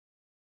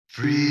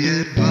Free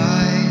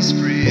advice,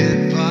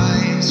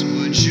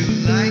 would you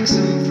like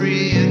some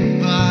free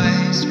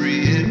advice?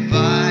 Free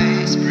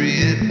advice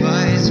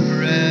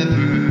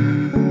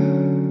forever.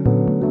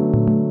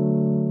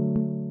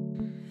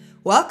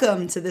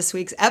 Welcome to this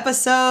week's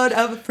episode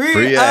of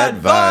Free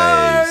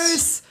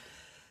Advice.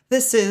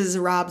 This is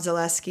Rob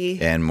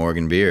Zaleski. And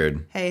Morgan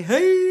Beard.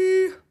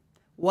 Hey.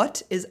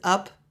 What is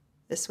up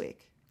this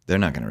week? They're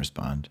not going to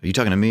respond. Are you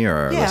talking to me or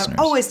our listeners?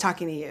 Yeah, always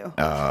talking to you.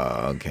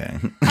 Oh, okay.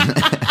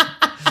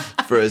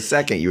 For a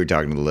second, you were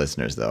talking to the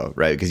listeners, though,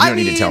 right? Because you don't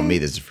need to tell me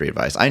this is free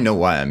advice. I know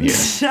why I'm here.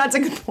 That's a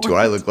good point. Do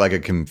I look like a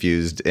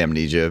confused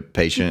amnesia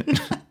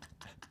patient?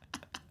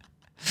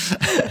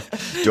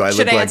 Should I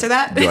answer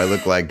that? Do I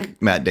look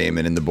like Matt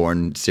Damon in the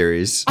Bourne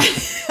series?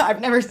 I've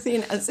never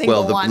seen a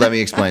single one. Let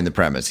me explain the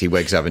premise. He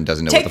wakes up and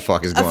doesn't know what the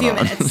fuck is going on.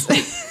 A few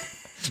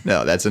minutes.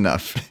 No, that's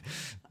enough.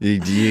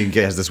 He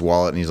has this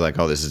wallet and he's like,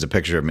 oh, this is a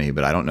picture of me,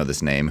 but I don't know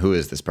this name. Who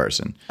is this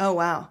person? Oh,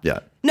 wow. Yeah.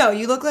 No,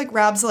 you look like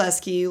Rob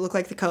Zaleski. You look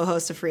like the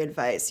co-host of Free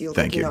Advice. You look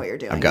like you know what you're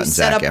doing. I've gotten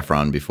Zac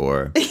Efron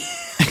before.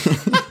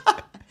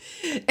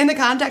 In the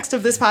context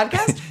of this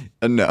podcast?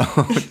 No,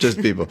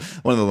 just people.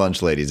 One of the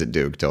lunch ladies at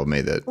Duke told me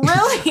that.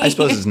 Really? I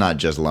suppose it's not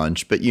just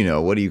lunch, but you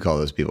know, what do you call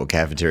those people?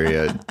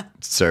 Cafeteria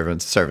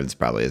servants? Servants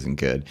probably isn't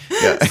good.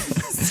 Yeah.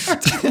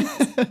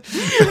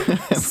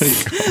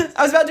 I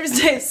was about to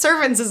say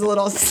servants is a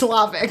little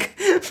Slavic,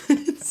 but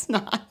it's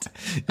not.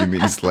 You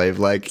mean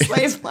slave-like?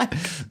 Slave-like.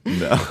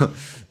 No.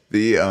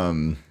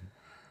 The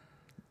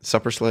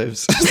supper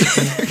slaves?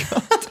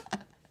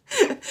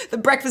 The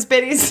breakfast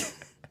biddies.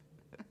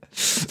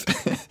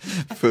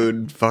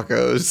 Food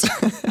fuckos.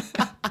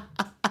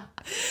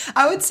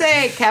 I would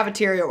say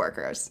cafeteria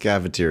workers.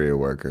 Cafeteria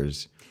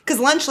workers. Because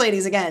lunch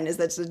ladies, again,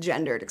 that's a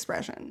gendered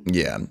expression.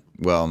 Yeah.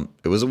 Well,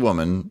 it was a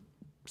woman,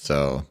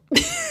 so.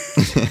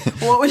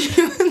 What would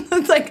you,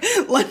 it's like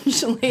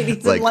lunch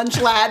ladies and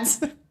lunch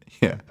lads.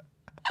 Yeah.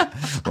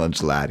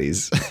 Lunch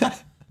laddies.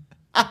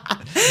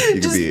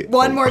 Just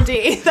one more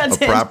D.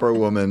 That's a it. proper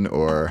woman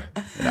or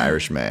an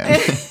Irish man.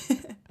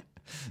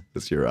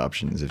 That's your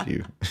options if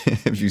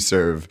you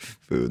serve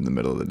food in the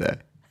middle of the day.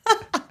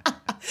 What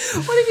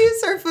if you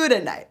serve food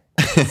at night?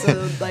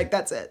 So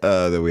that's it.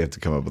 Then we have to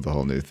come up with a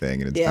whole new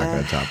thing, and it's not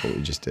going to top what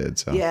we just did.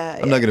 So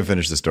I'm not going to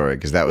finish the story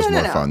because that was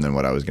more fun than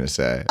what I was going to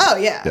say. Oh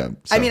yeah. So.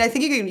 I mean, I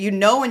think you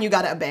know when you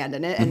got to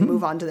abandon it and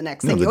move on to the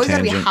next thing. You always got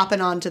to be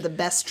hopping on to the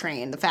best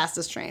train, the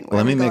fastest train. Well,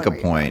 let me make a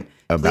point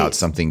about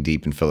something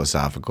deep and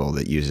philosophical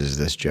that uses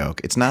this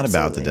joke. It's not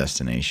about the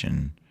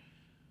destination.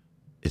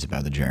 It's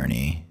about the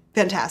journey.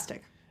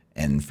 Fantastic.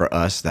 And for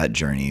us, that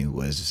journey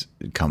was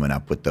coming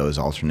up with those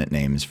alternate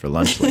names for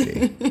lunch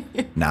lady.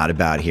 Not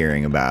about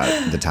hearing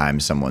about the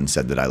time someone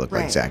said that I look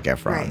like Zac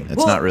Efron. Right.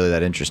 It's not really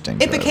that interesting.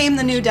 It became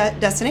the new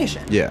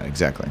destination. Yeah,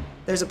 exactly.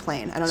 There's a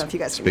plane. I don't know if you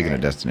guys Speaking of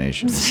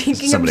destinations,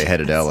 somebody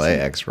headed to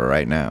LAX for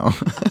right now.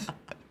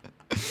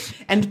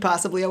 And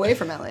possibly away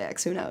from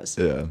LAX. Who knows?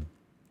 Yeah.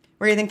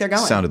 Where do you think they're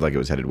going? Sounded like it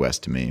was headed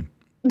west to me.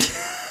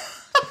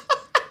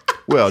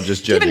 Well,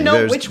 just judging. Do you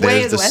even know which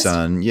way is the west?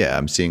 Sun. Yeah,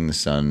 I'm seeing the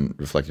sun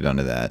reflected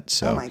onto that.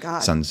 So, oh my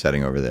God. Sun's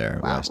setting over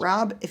there. Wow, west.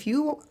 Rob, if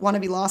you want to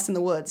be lost in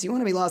the woods, you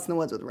want to be lost in the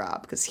woods with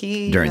Rob because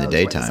he during the knows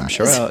where daytime. sun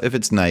Sure, is. well, if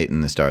it's night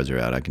and the stars are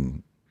out, I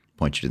can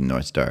point you to the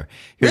North Star.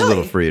 Here's a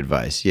little free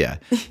advice. Yeah,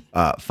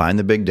 find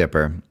the Big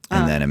Dipper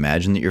and then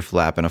imagine that you're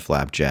flapping a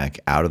flapjack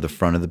out of the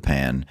front of the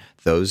pan.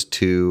 Those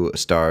two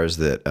stars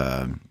that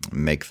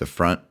make the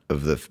front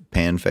of the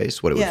pan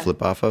face, what it would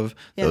flip off of,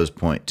 those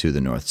point to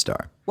the North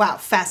Star. Wow,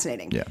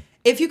 fascinating. Yeah.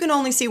 If you can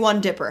only see one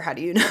dipper, how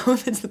do you know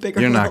if it's the bigger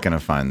You're little? not going to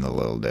find the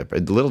Little Dipper.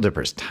 The Little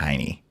Dipper's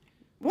tiny.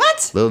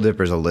 What? Little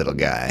Dipper's a little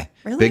guy.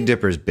 Really? Big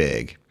Dipper's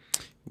big.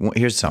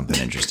 Here's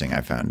something interesting I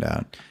found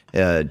out.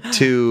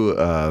 Two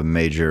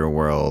major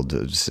world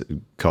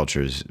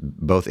cultures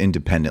both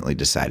independently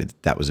decided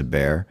that was a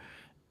bear.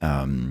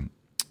 The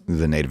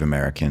Native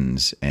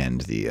Americans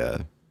and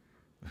the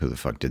who the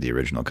fuck did the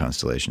original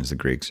constellations, the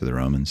Greeks or the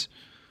Romans.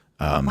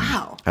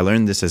 Wow. I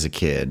learned this as a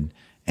kid.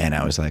 And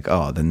I was like,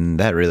 oh, then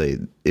that really,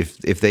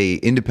 if they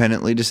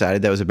independently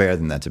decided that was a bear,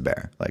 then that's a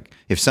bear. Like,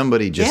 if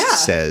somebody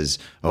just says,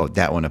 oh,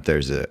 that one up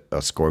there's a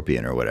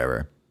scorpion or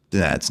whatever,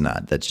 then that's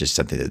not. That's just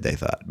something that they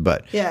thought.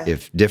 But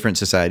if different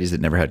societies that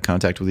never had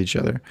contact with each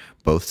other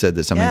both said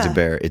that something's a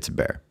bear, it's a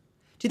bear.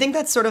 Do you think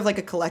that's sort of like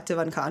a collective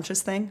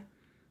unconscious thing?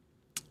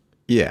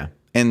 Yeah.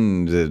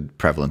 And the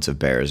prevalence of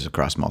bears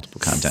across multiple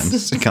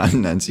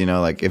continents, you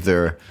know, like if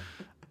they're...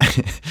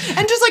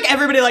 And just like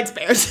everybody likes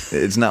bears.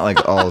 It's not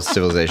like all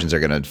civilizations are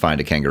going to find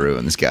a kangaroo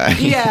in the sky.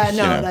 Yeah,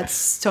 no, you know?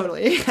 That's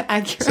totally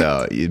accurate.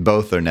 So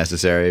both are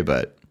necessary,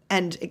 but...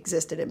 And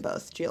existed in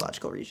both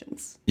geological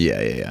regions.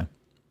 Yeah.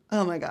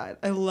 Oh my God.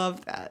 I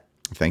love that.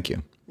 Thank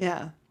you.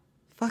 Yeah.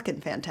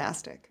 Fucking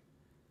fantastic.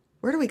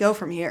 Where do we go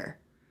from here?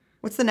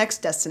 What's the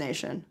next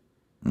destination?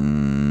 Do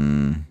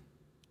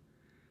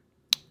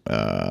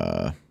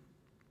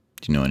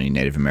you know any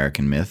Native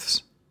American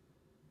myths?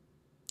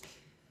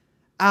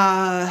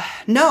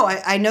 No,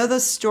 I know the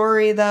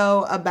story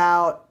though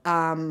about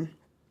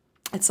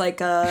it's like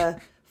a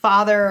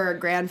father or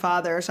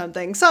grandfather or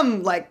something,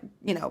 some like,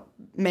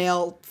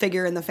 male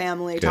figure in the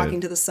family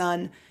talking to the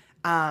son,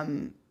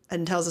 and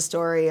tells a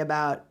story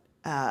about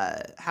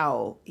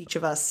how each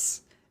of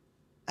us,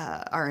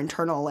 our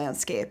internal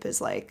landscape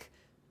is like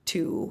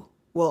two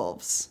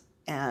wolves,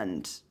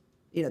 and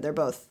they're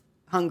both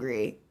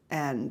hungry,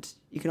 and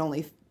you can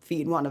only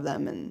feed one of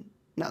them. And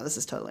no, this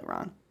is totally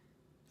wrong.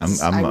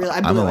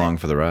 I'm along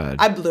for the ride.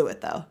 I blew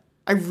it though.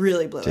 I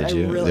really blew it. Did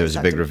you? There was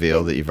a big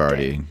reveal that you've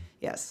already.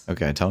 Yes.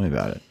 Okay, tell me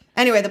about it.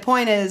 Anyway, the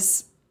point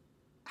is,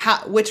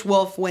 which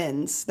wolf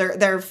wins?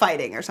 They're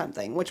fighting or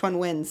something. Which one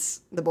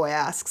wins? The boy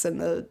asks,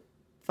 and the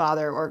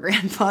father or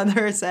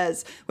grandfather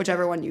says,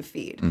 whichever one you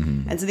feed.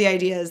 Mm-hmm. And so the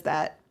idea is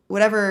that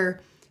whatever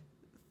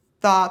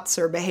thoughts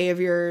or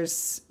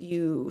behaviors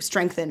you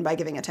strengthen by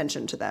giving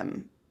attention to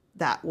them,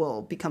 that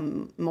will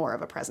become more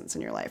of a presence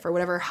in your life, or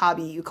whatever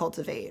hobby you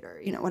cultivate,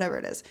 or whatever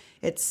it is.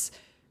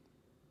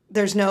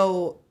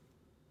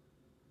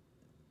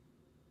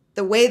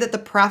 The way that the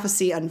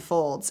prophecy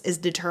unfolds is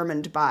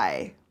determined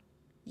by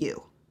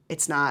you.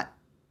 It's not,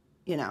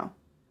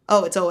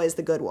 it's always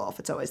the good wolf.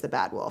 It's always the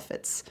bad wolf.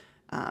 It's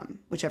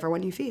whichever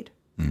one you feed,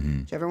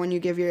 whichever one you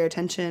give your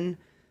attention,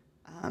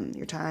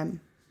 your time.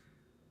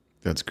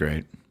 That's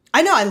great.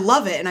 I know. I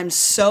love it. And I'm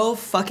so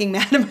fucking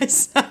mad at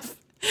myself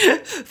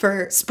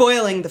for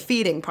spoiling the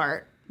feeding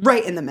part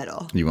right in the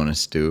middle. You want to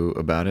stew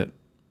about it?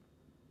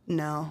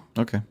 No.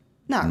 Okay.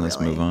 Not really. Let's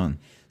move on.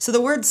 So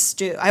the word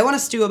stew, I want to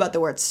stew about the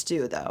word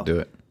stew, though. Do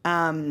it.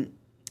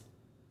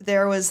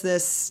 There was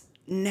this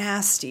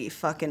nasty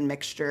fucking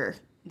mixture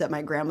that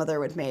my grandmother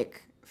would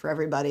make for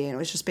everybody, and it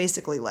was just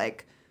basically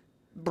like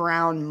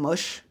brown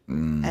mush,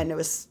 and it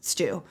was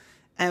stew.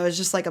 And it was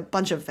just like a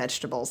bunch of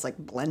vegetables like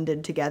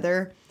blended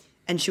together,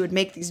 and she would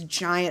make these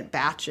giant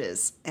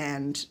batches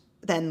and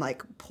then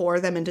like pour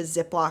them into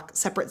separate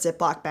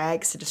Ziploc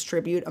bags to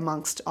distribute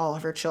amongst all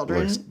of her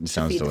children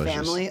to feed the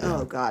family. Yeah.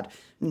 Oh, God,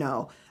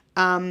 no.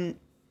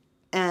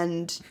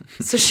 And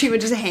so she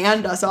would just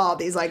hand us all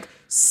these like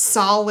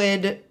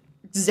solid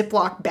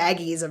Ziploc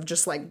baggies of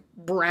just like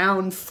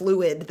brown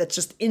fluid that's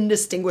just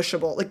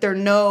indistinguishable. Like there are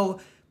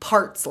no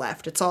parts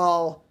left. It's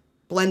all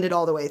blended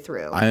all the way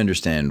through. I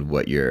understand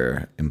what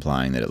you're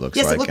implying that it looks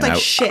like. Yes, it looked like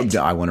shit.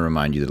 I want to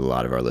remind you that a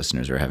lot of our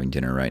listeners are having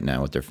dinner right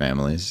now with their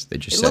families. They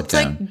just sat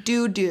down. It looked like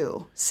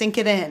doo-doo. Sink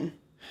it in.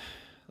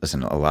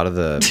 Listen, a lot of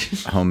the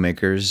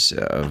homemakers,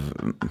 of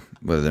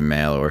whether they're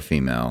male or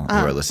female, who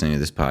are listening to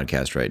this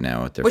podcast right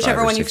now with their whichever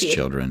 5 or one 6 you feed.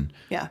 children,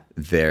 Yeah.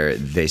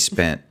 they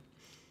spent,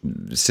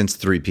 since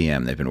 3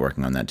 p.m., they've been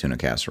working on that tuna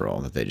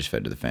casserole that they just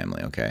fed to the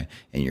family, okay?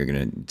 And you're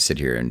going to sit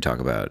here and talk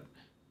about,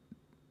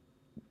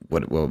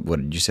 what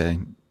did you say?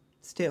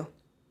 Stew.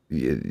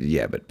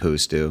 Yeah, but poo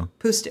stew?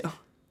 Poo stew.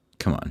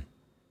 Come on.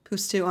 Poo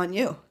stew on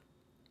you.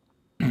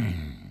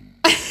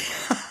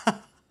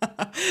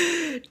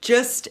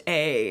 Just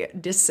a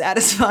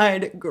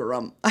dissatisfied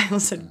grump. I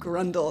almost said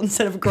grundle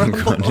instead of grumble.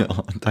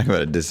 Grundle. I'm talking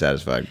about a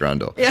dissatisfied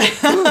grundle.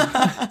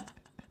 Yeah.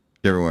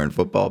 You ever wearing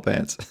football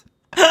pants?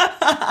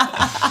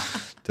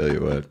 Tell you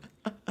what.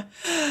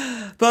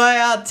 Boy,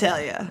 I'll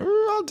tell you.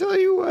 I'll tell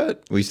you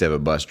what. We used to have a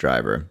bus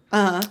driver.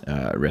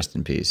 Rest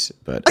in peace.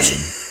 But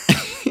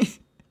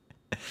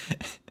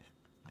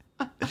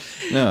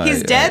no,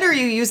 he's dead, or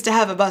you used to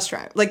have a bus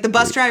driver? Like the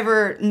bus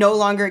driver no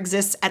longer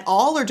exists at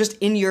all, or just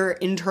in your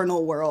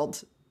internal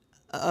world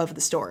of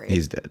the story?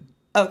 He's dead.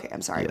 Okay,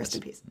 I'm sorry. Yes. Rest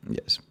in peace.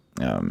 Yes.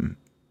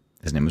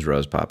 His name was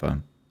Rose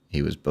Papa.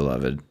 He was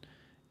beloved.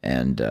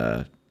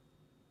 And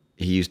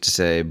he used to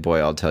say, boy,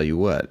 I'll tell you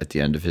what, at the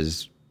end of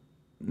his,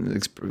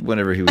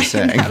 whenever he was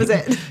saying. That was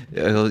it.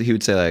 He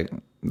would say like,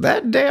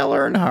 that Dale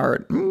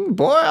Earnhardt,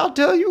 boy, I'll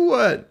tell you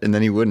what. And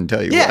then he wouldn't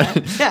tell you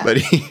what. Yeah. But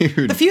he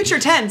would, the future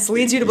tense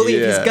leads you to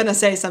believe he's going to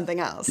say something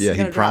else. Yeah,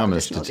 he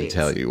promised to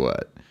tell you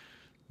what.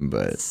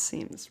 But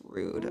seems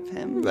rude of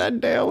him.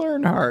 That Dale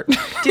Earnhardt.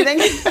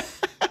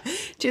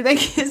 Do you think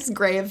his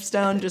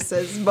gravestone just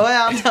says, boy,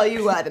 I'll tell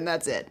you what, and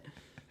that's it?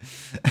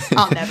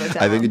 I'll never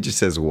tell I think him. it just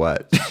says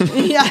what.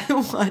 Yeah,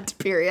 what,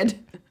 period.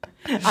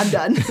 I'm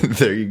done.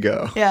 There you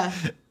go. Yeah.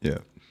 Yeah.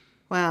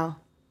 Wow.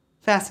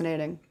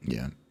 Fascinating.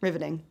 Yeah.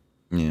 Riveting.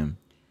 Yeah.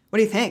 What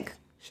do you think?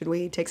 Should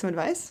we take some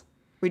advice?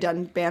 We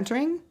done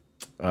bantering?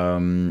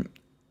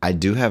 I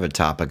do have a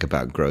topic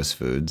about gross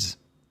foods.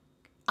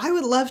 I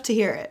would love to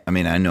hear it. I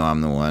mean, I know I'm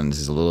the one. This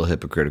is a little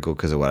hypocritical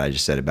because of what I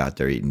just said about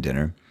their eating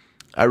dinner.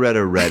 I read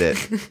a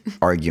Reddit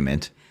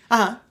argument.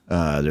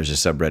 There's a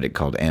subreddit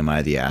called Am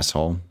I the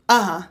Asshole?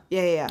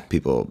 Yeah.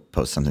 People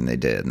post something they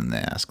did and they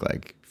ask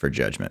like for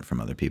judgment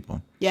from other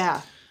people.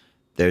 Yeah.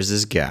 There's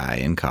this guy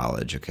in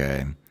college,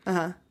 okay?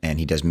 And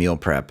he does meal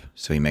prep.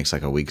 So he makes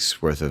like a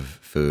week's worth of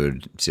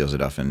food, seals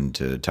it up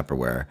into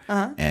Tupperware.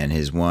 And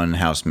his one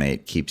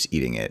housemate keeps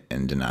eating it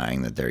and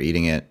denying that they're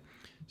eating it.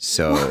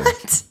 So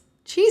what?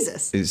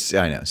 Jesus.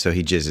 I know. So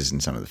he jizzes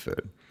in some of the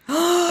food.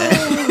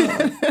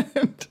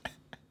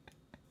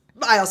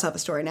 I also have a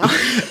story now.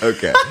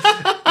 Okay.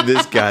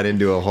 This got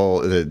into a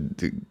whole,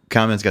 the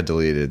comments got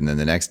deleted. And then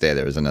the next day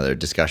there was another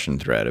discussion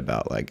thread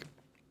about like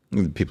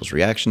people's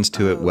reactions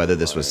to it, whether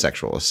this was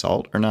sexual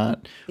assault or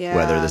not,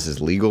 whether Yeah. this is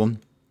legal.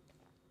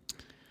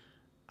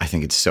 I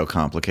think it's so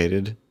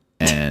complicated.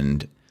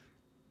 And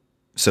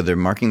so they're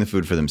marking the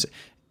food for them.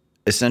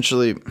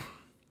 Essentially,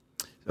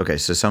 okay,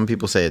 so some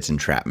people say it's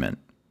entrapment.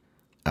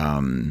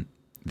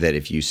 That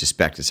if you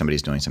suspect that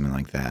somebody's doing something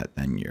like that,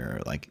 then you're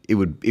like, it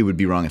would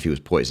be wrong if he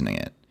was poisoning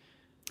it.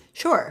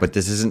 Sure. But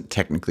this isn't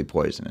technically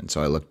poison. And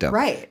so I looked up,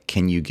 Right.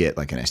 Can you get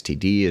like an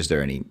STD? Is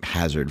there any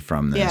hazard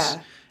from this?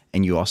 Yeah.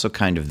 And you also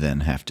kind of then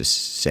have to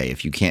say,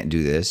 if you can't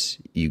do this,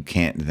 you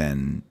can't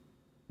then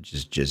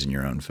just jizz in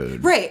your own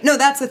food. Right. No,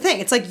 that's the thing.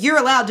 It's like you're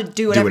allowed to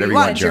do whatever you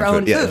want. It's your own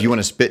food. Yeah, if you want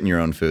to spit in your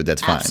own food,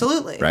 that's fine.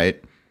 Absolutely.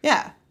 Right?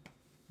 Yeah.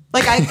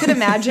 Like I could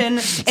imagine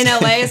in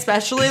LA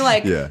especially,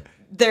 like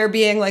there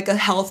being like a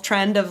health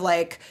trend of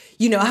like,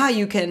 you know how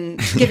you can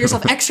give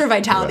yourself extra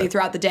vitality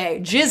throughout the day,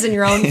 jizz in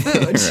your own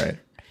food. Right.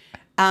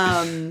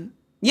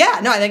 Yeah,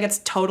 no, I think it's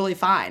totally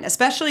fine.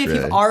 Especially if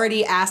Really? you've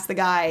already asked the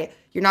guy,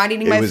 you're not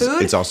eating my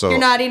food. It's also you're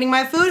not eating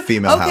my food.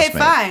 female okay, housemate.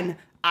 fine.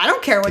 I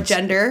don't care what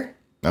gender.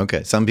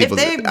 Okay. Some people,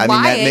 they're I mean, that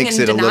lying makes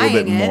and it a little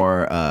bit denying it.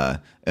 more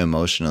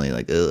emotionally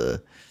like,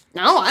 ugh.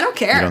 No, I don't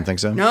care. You don't think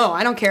so? No,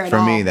 I don't care at For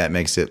all. me, that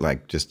makes it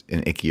like just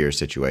an ickier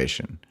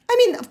situation. I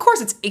mean, of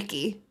course it's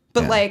icky,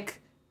 but Yeah. like,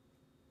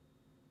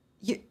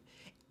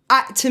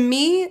 to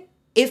me,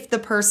 if the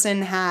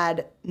person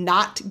had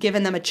not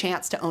given them a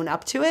chance to own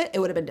up to it, it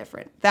would have been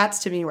different. That's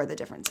to me where the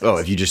difference is. Oh,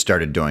 if you just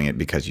started doing it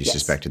because you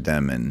suspected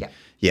them, and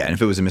and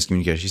if it was a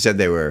miscommunication, she said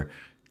they were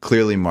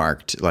clearly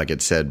marked, like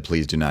it said,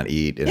 "Please do not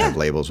eat." It had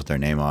labels with their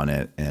name on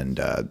it, and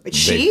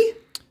she?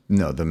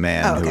 No, the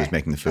man who okay. was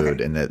making the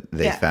food, and that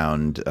they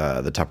found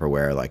the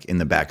Tupperware like in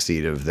the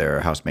backseat of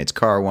their housemate's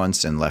car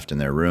once and left in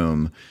their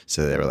room.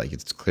 So they were like,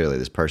 "It's clearly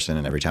this person."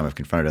 And every time I've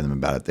confronted them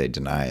about it, they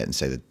deny it and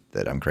say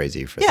that I'm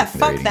crazy for thinking they're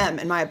fuck eating. them,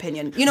 in my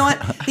opinion. You know what?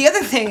 The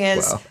other thing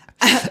is,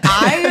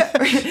 Wow.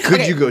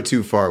 Could you go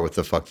too far with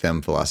the fuck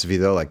them philosophy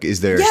though? Like, is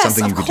there Yes,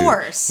 something you of could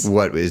course. do?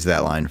 What is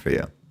that line for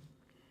you?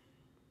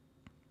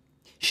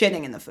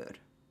 shitting in the food.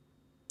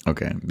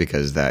 Okay,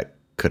 because that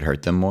could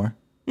hurt them more.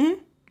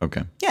 Mm-hmm.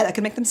 Okay. Yeah, that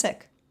could make them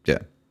sick. Yeah.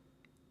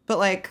 But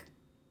like,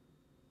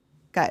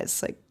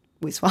 guys, like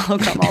we swallow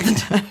cum all the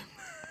time.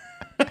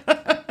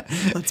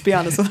 Let's be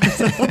honest with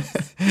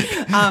ourselves.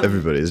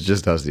 Everybody, it's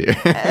just us here.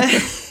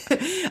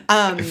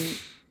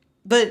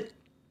 But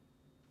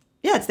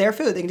yeah, it's their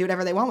food. They can do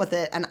whatever they want with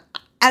it. And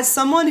as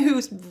someone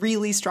who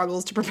really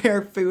struggles to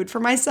prepare food for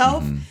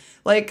myself,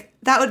 like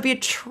that would be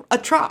a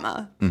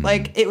trauma.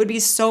 Like it would be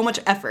so much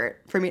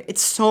effort for me.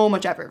 It's so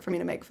much effort for me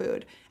to make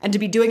food and to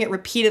be doing it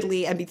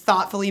repeatedly and be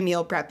thoughtfully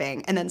meal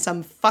prepping. And then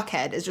some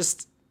fuckhead is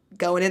just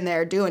going in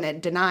there, doing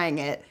it, denying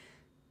it,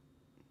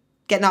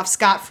 getting off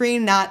scot-free.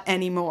 Not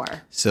anymore.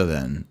 So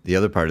then the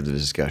other part of the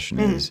discussion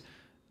is,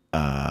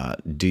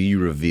 do you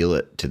reveal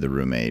it to the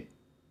roommate,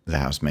 the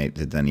housemate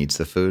that then eats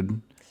the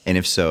food? And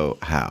if so,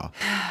 how?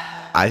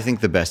 I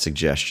think the best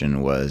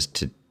suggestion was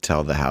to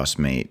tell the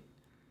housemate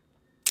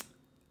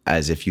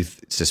as if you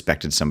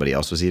suspected somebody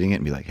else was eating it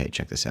and be like, hey,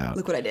 check this out.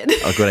 Look what I did.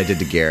 Look what I did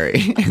to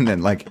Gary. And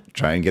then like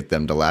try and get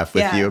them to laugh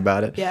with Yeah, you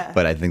about it. yeah.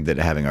 But I think that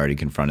having already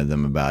confronted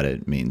them about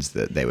it means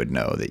that they would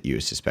know that you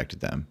suspected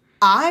them.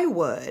 I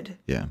would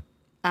Yeah.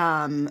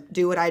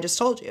 do what I just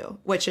told you,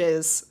 which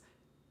is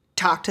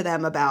talk to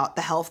them about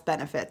the health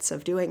benefits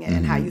of doing it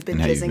and how you've been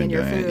And how you've jizzing been in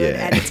your doing it, food,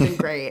 yeah. and it's been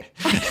great.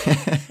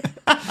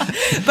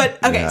 But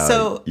okay, Now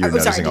so you're I'm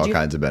sorry, noticing did all you?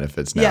 kinds of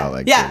benefits now. Yeah,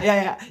 like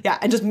yeah,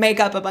 and just make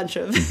up a bunch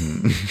of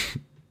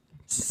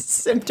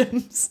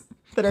symptoms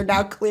that are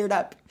now cleared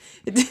up.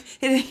 It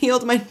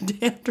healed my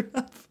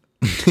dandruff.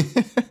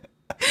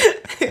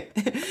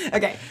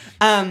 Okay,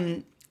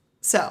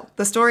 so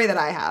the story that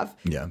I have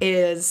Yeah.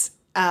 is,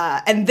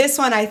 and this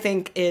one I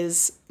think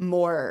is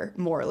more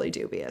morally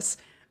dubious.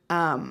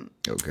 Oh,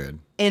 good.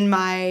 In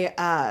my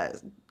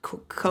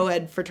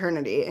co-ed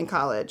fraternity in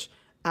college,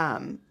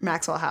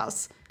 Maxwell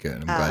House, Good.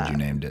 I'm glad you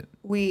named it.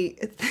 we.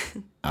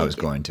 I was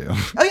going to.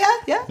 Oh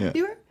yeah,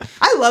 you were.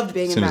 I loved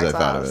being in soon as I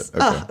Maxwell thought of House. it,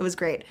 okay. Oh, it was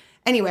great.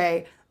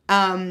 Anyway,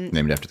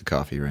 Named after the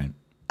coffee, right?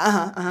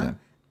 Yeah.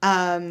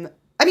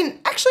 I mean,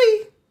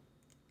 actually,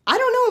 I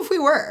don't know if we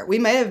were. We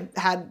may have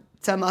had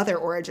some other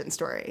origin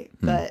story,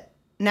 but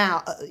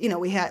now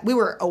we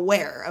were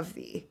aware of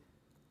the,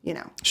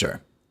 Sure.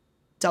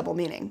 double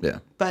meaning. Yeah.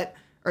 But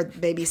or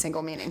maybe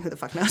single meaning. Who the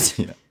fuck knows?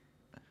 Yeah.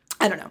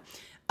 I don't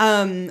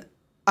know.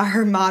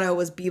 Our motto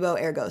was "Bibo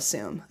ergo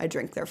sum." I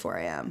drink, therefore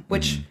I am,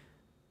 which,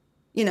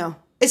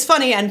 is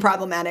funny and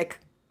problematic,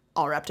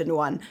 all wrapped into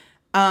one.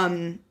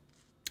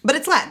 But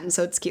it's Latin,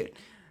 so it's cute.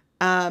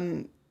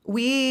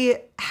 We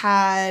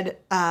had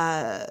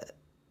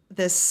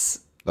this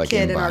Like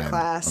kid in our imbibe.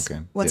 class.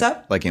 Okay. What's Yeah.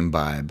 up? Like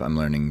imbibe. I'm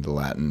learning the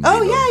Latin. Oh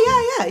Bibo.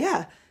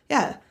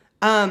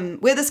 yeah.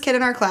 We had this kid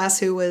in our class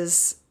who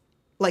was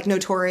like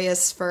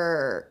notorious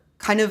for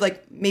kind of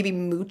like maybe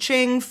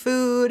mooching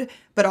food,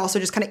 but also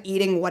just kind of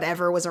eating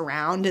whatever was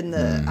around in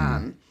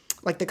the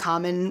like the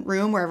common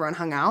room where everyone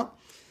hung out.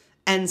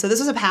 And so this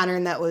was a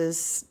pattern that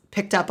was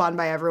picked up on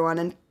by everyone,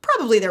 and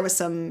probably there was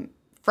some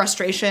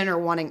frustration or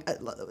wanting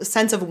a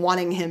sense of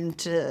wanting him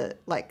to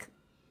like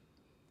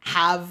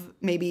have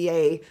maybe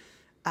a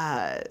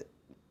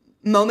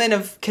moment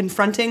of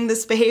confronting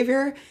this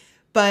behavior.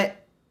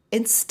 But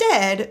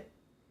instead,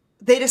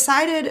 they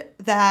decided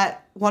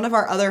that one of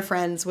our other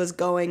friends was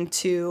going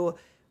to,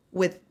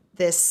 was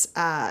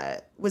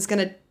going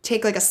to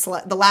take like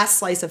the last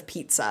slice of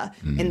pizza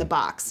in the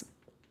box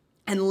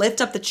and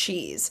lift up the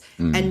cheese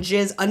and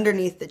jizz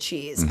underneath the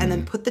cheese and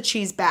then put the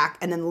cheese back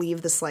and then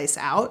leave the slice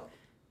out.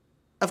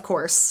 Of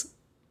course,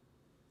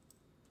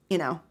 you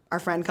know, our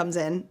friend comes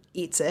in,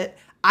 eats it.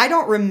 I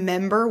don't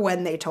remember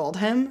when they told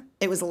him.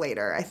 It was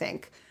later, I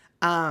think.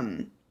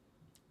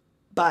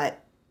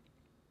 But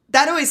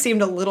that always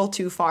seemed a little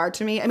too far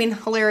to me. I mean,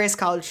 hilarious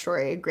college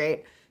story,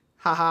 great,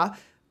 haha.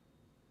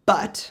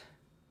 But,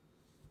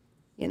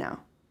 you know,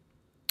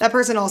 that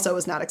person also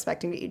was not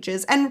expecting to eat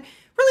jizz and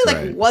really,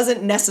 like,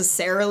 wasn't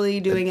necessarily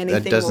doing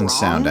anything That doesn't wrong.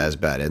 sound as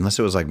bad, unless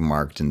it was, like,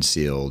 marked and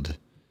sealed.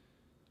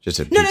 Just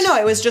a No.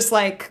 It was just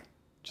like,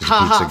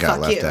 haha,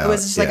 fuck you. Out. It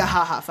was just like a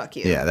haha, fuck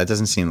you. Yeah, that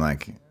doesn't seem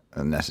like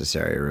a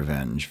necessary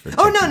revenge for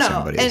Oh, taking no.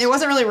 somebody's- And it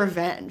wasn't really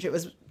revenge. It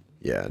was...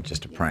 Yeah,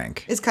 just a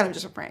prank. It's kind of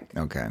just a prank.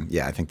 Okay.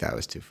 Yeah, I think that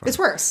was too far. It's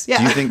worse. Yeah.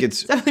 Do you think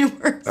it's definitely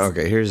worse?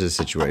 Okay, here's a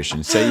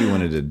situation. Say you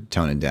wanted to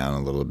tone it down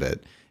a little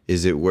bit.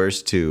 Is it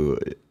worse to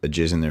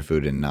jizz in their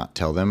food and not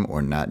tell them,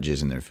 or not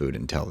jizz in their food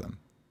and tell them?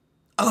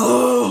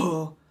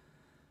 Oh.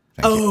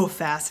 Thank you.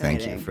 Fascinating.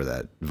 Thank you for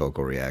that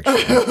vocal reaction.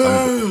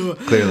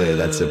 Clearly,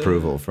 that's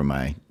approval for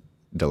my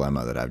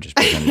dilemma that I've just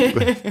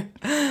presented.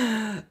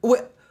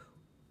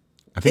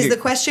 The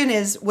question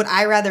is, would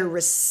I rather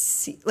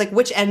receive, like,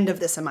 which end of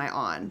this am I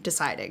on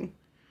deciding?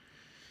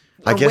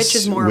 I guess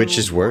which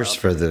is worse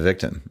for the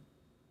victim?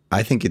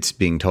 I think it's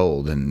being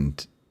told,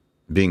 and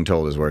being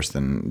told is worse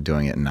than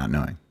doing it and not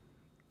knowing.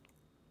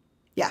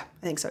 Yeah,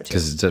 I think so too.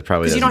 Because it's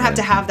probably you don't have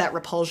to have that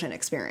repulsion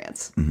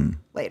experience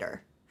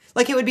later.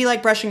 Like, it would be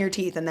like brushing your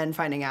teeth and then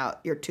finding out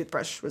your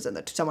toothbrush was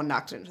someone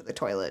knocked it into the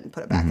toilet and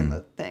put it back in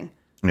the thing.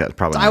 Yeah, it's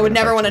probably. So I would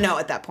never want to know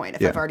at that point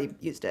if Yeah. I've already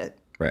used it.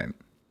 Right.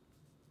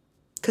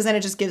 Because then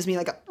it just gives me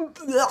like a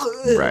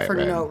for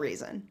no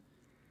reason.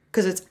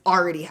 Because it's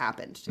already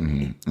happened to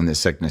me. And the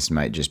sickness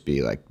might just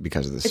be like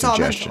because of the It's all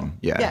suggestion. mental.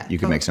 Yeah, Yeah, you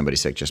can make somebody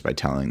sick just by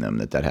telling them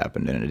that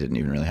happened and it didn't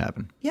even really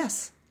happen.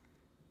 Yes.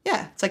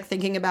 Yeah. It's like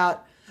thinking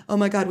about, oh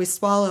my God, we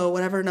swallow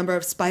whatever number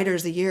of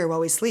spiders a year while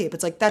we sleep.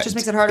 It's like, that just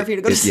makes it harder for you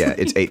to go to sleep. Yeah,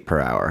 it's 8 per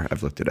hour.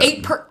 I've looked it up.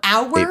 8 per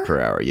hour? 8 per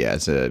hour. Yeah,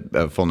 it's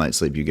a full night's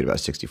sleep. You get about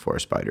 64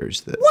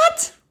 spiders. That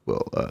What?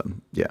 Will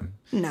yeah.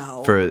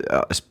 No. For It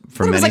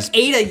many. was like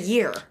 8 a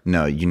year.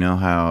 No, you know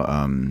how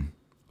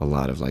a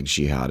lot of like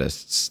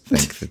jihadists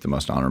think that the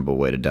most honorable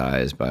way to die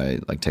is by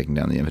like taking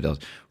down the infidels.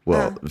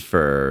 Well,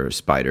 for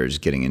spiders,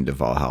 getting into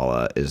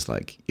Valhalla is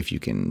like if you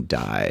can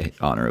die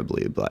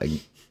honorably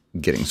by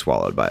getting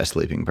swallowed by a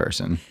sleeping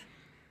person.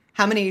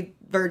 How many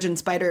virgin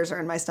spiders are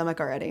in my stomach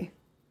already?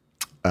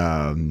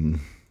 72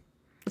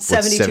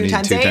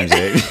 times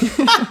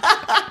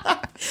 8.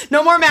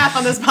 No more math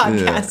on this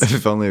podcast. Yeah.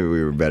 If only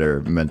we were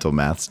better mental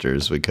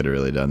mathsters, we could have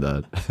really done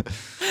that.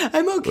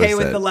 I'm okay What's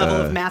with that, the level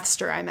of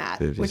mathster I'm at,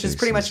 which is 56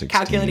 pretty much and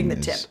calculating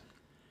the 16 tip.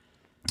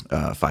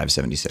 is,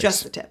 576.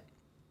 Just the tip.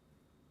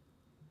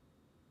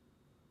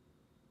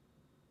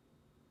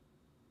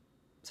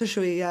 So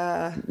should we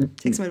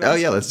take some advice? Oh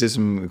yeah, let's do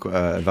some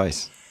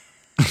advice.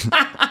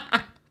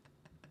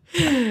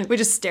 We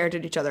just stared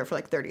at each other for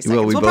like 30 seconds.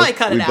 Well, we'll probably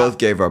cut it we out. both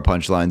gave our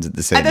punchlines at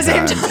the same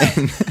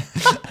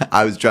time.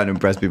 I was trying to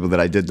impress people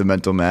that I did the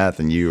mental math,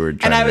 and you were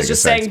trying and to I was make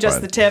just a sex saying just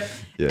pun. the tip.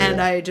 Yeah, and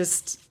yeah. I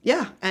just,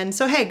 And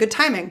so, hey, good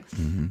timing.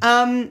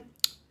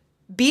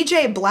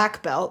 BJ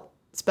Black Belt,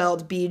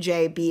 spelled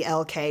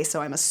BJBLK,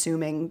 so I'm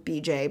assuming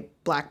BJ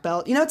Black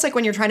Belt. You know, it's like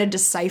when you're trying to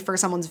decipher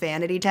someone's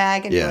vanity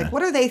tag, and you're Yeah. like,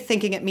 what are they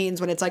thinking it means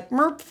when it's like,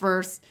 merp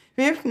first,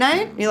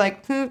 night? You're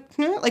like,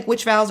 like,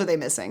 which vowels are they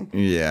missing?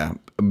 Yeah.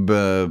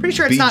 Pretty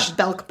sure it's not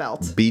Belk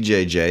Belt.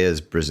 BJJ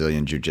is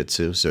Brazilian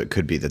Jiu-Jitsu, so it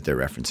could be that they're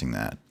referencing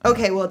that.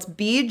 Okay, well, it's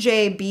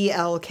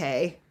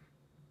BJBLK,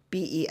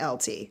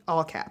 BELT,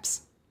 all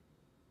caps.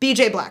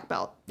 BJ Black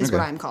Belt is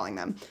what Okay. I'm calling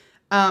them.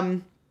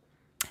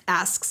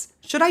 Asks,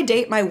 should I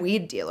date my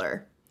weed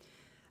dealer?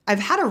 I've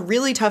had a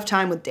really tough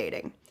time with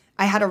dating.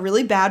 I had a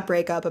really bad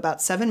breakup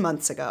about 7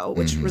 months ago,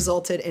 which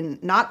resulted in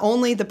not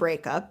only the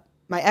breakup,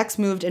 my ex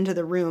moved into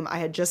the room I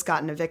had just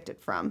gotten evicted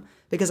from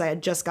because I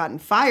had just gotten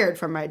fired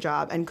from my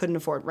job and couldn't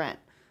afford rent.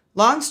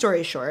 Long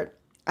story short,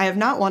 I have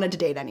not wanted to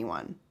date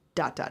anyone, ...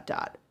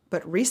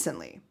 But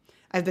recently,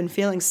 I've been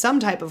feeling some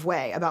type of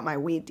way about my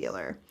weed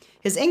dealer.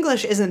 His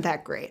English isn't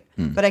that great,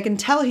 but I can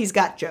tell he's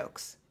got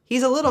jokes.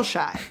 He's a little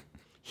shy.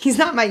 He's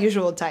not my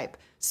usual type.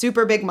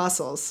 Super big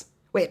muscles.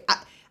 Wait,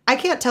 I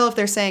can't tell if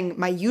they're saying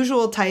my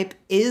usual type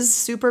is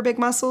super big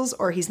muscles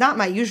or he's not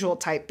my usual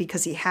type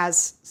because he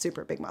has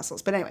super big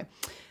muscles. But anyway,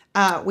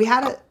 we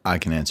had a... I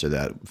can answer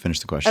that. Finish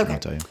the question, Okay. I'll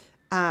tell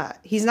you.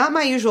 He's not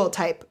my usual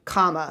type,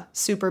 comma,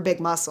 super big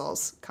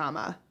muscles,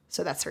 comma.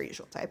 So that's her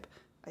usual type,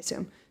 I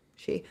assume.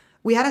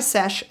 We had a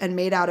sesh and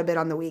made out a bit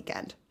on the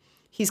weekend.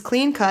 He's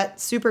clean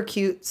cut, super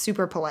cute,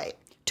 super polite.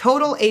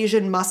 Total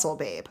Asian muscle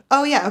babe.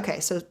 Oh, yeah. Okay.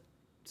 So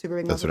super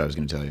big That's muscle. what I was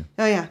going to tell you.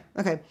 Oh, yeah.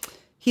 Okay.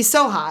 He's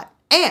so hot.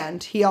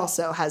 And he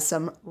also has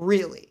some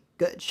really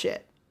good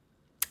shit.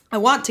 I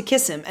want to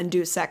kiss him and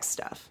do sex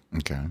stuff.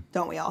 Okay.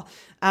 Don't we all?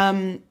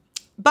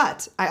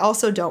 But I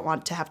also don't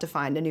want to have to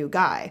find a new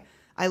guy.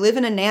 I live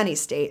in a nanny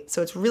state,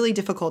 so it's really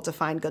difficult to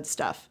find good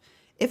stuff.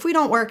 If we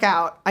don't work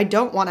out, I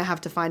don't want to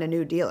have to find a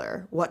new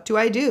dealer. What do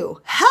I do?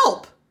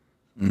 Help!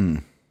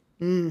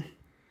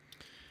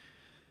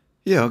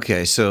 Yeah,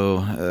 okay. So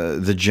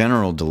the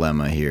general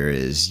dilemma here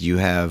is you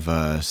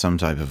have some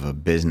type of a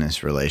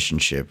business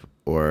relationship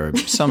or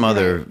some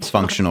other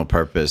functional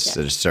purpose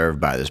that is served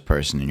by this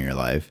person in your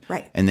life.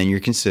 Right. And then you're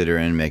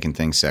considering making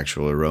things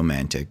sexual or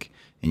romantic,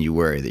 and you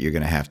worry that you're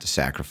going to have to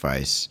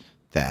sacrifice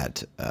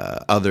that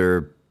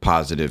other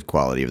positive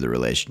quality of the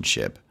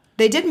relationship.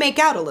 They did make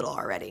out a little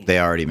already. They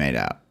already made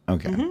out.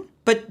 Okay.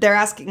 But they're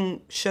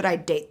asking, should I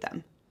date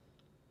them?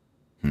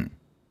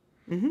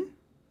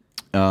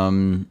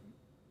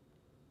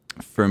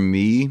 For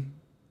me,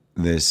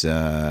 this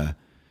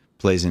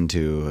plays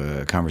into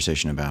a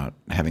conversation about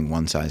having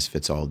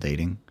one-size-fits-all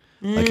dating.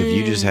 Like if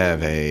you just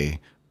have a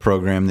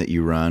program that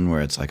you run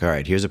where it's like, all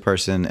right, here's a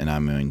person and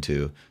I'm going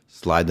to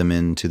slide them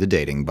into the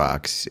dating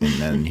box and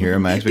then here are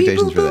my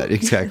expectations for that.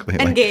 Exactly.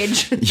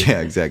 Engage.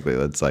 Yeah, exactly.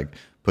 Let's like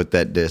put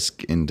that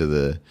disc into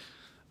the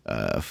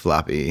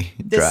floppy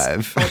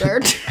drive.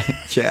 Folder.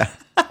 Yeah.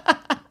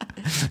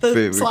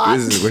 The slot.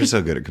 We're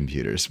so good at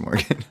computers,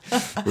 Morgan.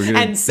 We're gonna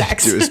And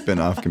sex. do a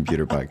spin-off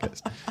computer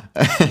podcast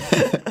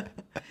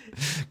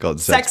called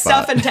Sex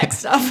stuff and tech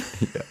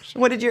stuff.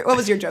 What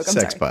was your joke? I'm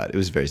Sex sorry. Pod. It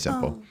was very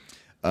simple.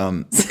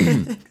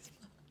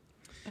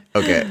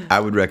 Okay, I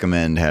would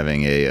recommend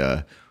having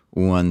a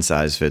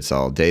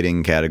one-size-fits-all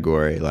dating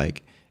category.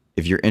 Like,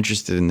 if you're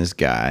interested in this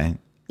guy,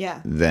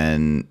 Yeah.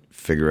 then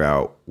figure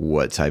out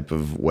what type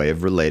of way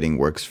of relating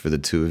works for the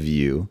two of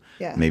you.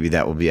 Yeah. Maybe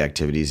that will be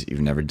activities that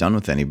you've never done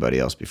with anybody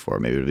else before.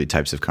 Maybe it'll be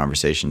types of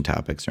conversation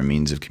topics or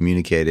means of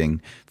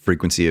communicating,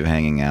 frequency of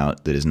hanging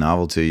out that is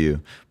novel to you,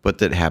 but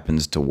that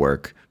happens to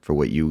work for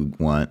what you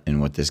want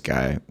and what this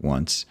guy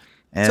wants.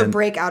 And So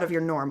break out of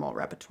your normal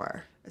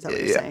repertoire. Is that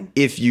what you're saying?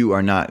 if you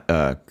are not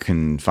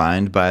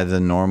confined by the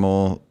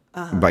normal,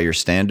 by your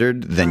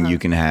standard, then you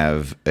can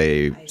have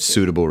a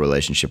suitable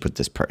relationship with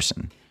this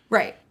person.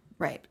 Right.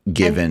 Right.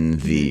 Given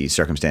the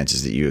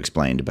circumstances that you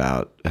explained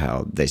about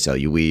how they sell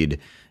you weed,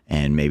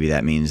 and maybe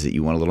that means that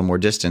you want a little more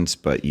distance,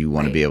 but you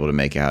want to be able to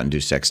make out and do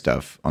sex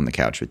stuff on the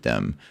couch with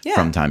them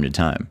from time to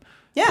time.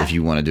 Yeah. If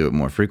you want to do it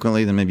more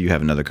frequently, then maybe you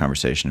have another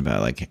conversation about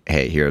like,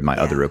 hey, here are my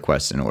other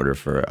requests in order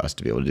for us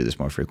to be able to do this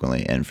more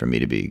frequently and for me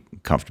to be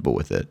comfortable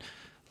with it.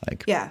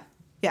 Like, Yeah.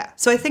 Yeah.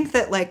 So I think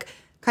that like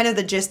kind of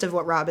the gist of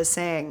what Rob is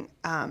saying,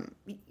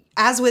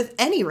 as with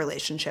any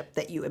relationship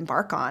that you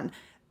embark on,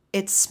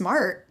 it's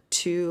smart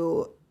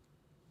to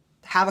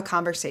have a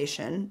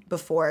conversation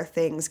before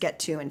things get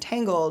too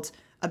entangled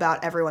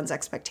about everyone's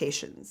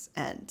expectations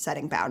and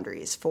setting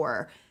boundaries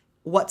for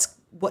what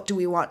do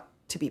we want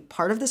to be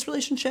part of this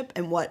relationship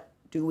and what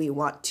do we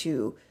want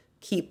to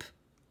keep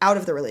out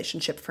of the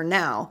relationship for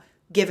now,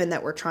 given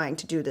that we're trying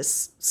to do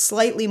this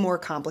slightly more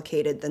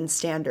complicated than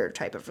standard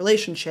type of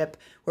relationship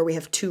where we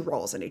have two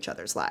roles in each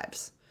other's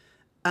lives.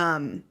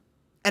 And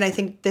I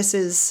think this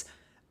is,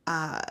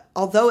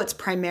 although it's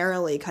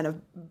primarily kind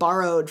of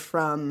borrowed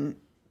from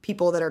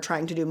people that are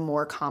trying to do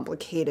more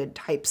complicated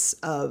types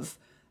of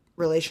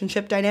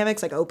relationship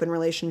dynamics, like open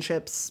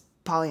relationships,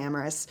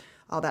 polyamorous,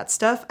 all that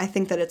stuff, I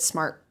think that it's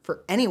smart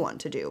for anyone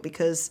to do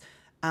because,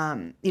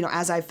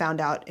 as I've found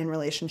out in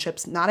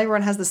relationships, not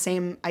everyone has the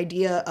same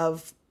idea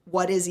of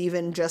what is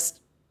even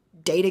just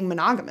dating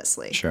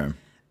monogamously. sure.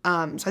 So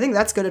I think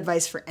that's good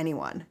advice for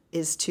anyone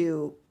is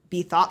to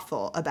be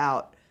thoughtful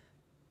about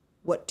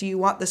what do you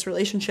want this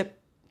relationship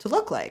to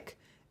look like.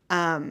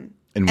 And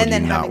what do you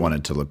not want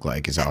it to look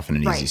like is often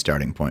an easy Right.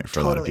 starting point for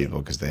a lot of Totally. people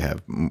because they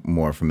have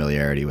more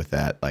familiarity with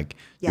that. Like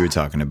you were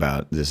talking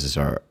about, this is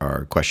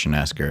our question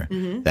asker,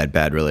 that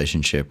bad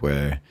relationship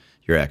where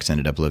your ex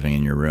ended up living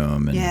in your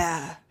room.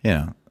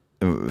 And,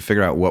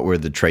 figure out what were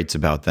the traits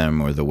about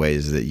them or the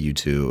ways that you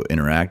two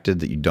interacted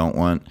that you don't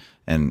want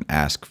and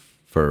ask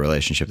for a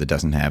relationship that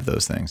doesn't have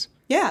those things.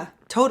 Yeah,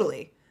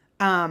 totally.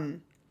 I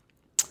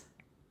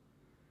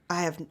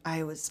had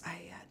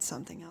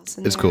something else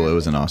in It's there. cool. It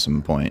was an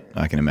awesome point.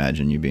 I can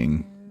imagine you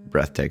being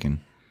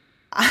breathtaking.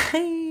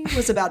 I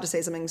was about to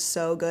say something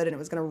so good and it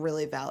was going to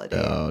really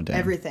validate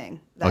everything.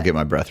 I'll get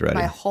my breath ready.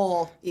 My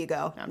whole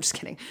ego. No, I'm just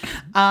kidding.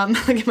 I'll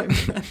get my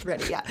breath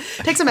ready. Yeah.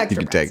 Take some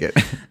extra You can breaths. take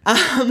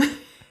it.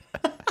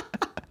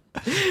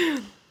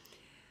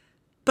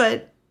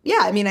 But yeah,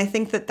 I mean, I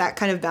think that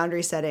kind of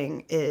boundary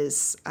setting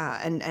is,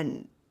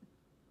 and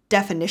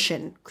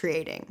definition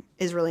creating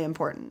is really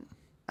important.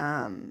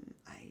 I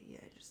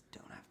just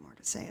don't have more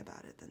to say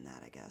about it than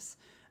that, I guess.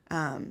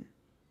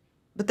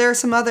 But there are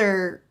some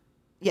other,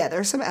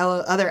 there's some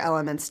other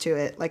elements to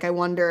it. Like, I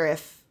wonder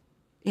if,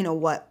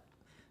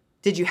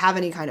 did you have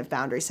any kind of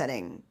boundary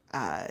setting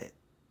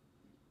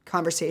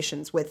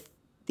conversations with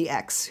the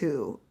ex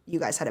who you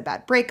guys had a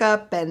bad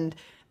breakup and,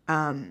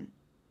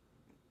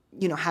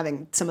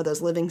 having some of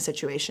those living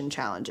situation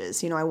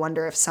challenges. I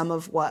wonder if some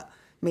of what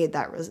made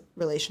that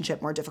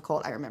relationship more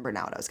difficult, I remember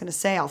now what I was going to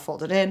say, I'll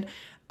fold it in,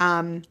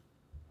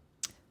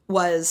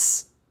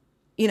 was,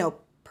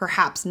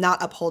 perhaps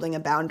not upholding a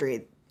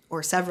boundary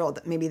or several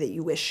that maybe that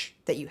you wish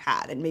that you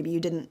had. And maybe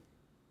you didn't,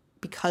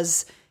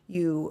 because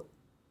you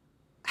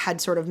had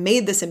sort of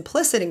made this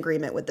implicit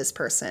agreement with this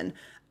person,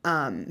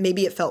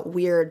 maybe it felt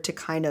weird to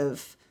kind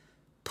of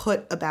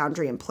put a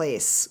boundary in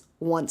place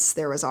once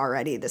there was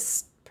already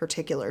this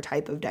particular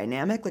type of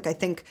dynamic. Like, I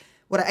think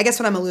what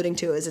I'm alluding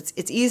to is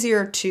it's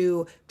easier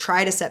to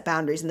try to set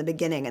boundaries in the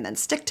beginning and then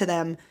stick to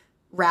them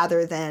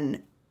rather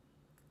than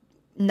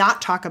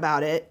not talk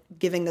about it,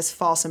 giving this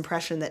false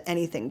impression that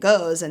anything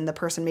goes, and the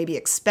person maybe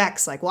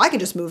expects like, well, I can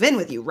just move in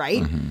with you,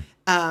 right?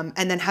 And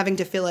then having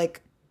to feel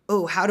like,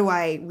 oh, how do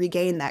I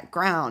regain that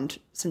ground,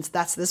 since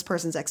that's this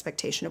person's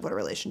expectation of what a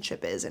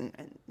relationship is, and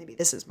maybe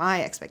this is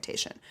my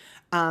expectation.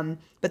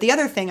 But the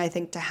other thing I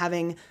think to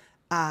having,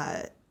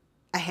 I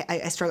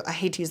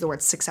hate to use the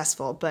word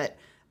successful, but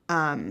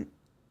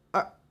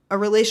a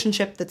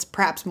relationship that's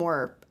perhaps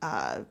more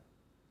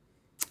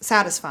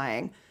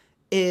satisfying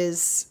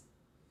is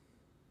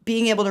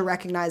being able to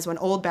recognize when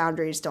old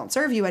boundaries don't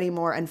serve you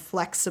anymore and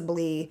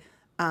flexibly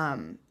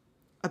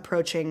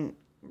approaching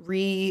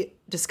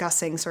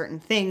rediscussing certain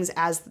things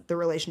as the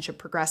relationship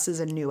progresses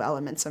and new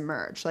elements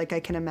emerge. Like, I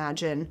can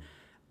imagine,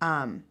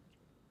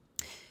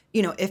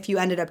 if you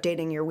ended up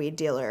dating your weed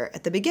dealer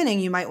at the beginning,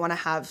 you might want to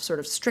have sort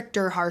of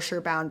stricter,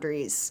 harsher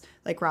boundaries,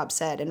 like Rob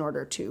said, in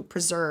order to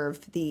preserve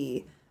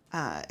the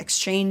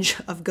exchange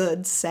of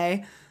goods,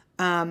 say.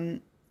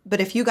 But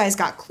if you guys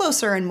got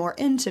closer and more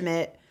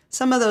intimate,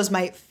 some of those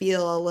might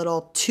feel a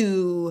little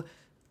too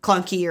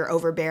clunky or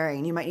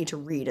overbearing. You might need to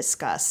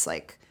rediscuss,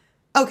 like,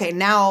 okay,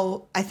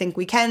 now I think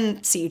we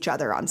can see each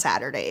other on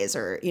Saturdays,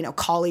 or,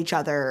 call each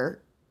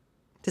other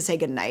to say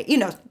goodnight,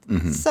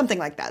 something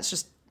like that. It's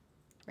just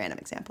random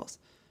examples.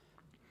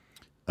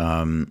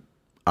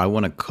 I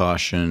want to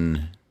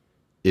caution,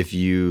 if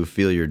you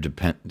feel you're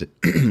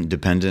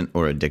dependent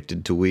or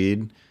addicted to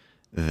weed,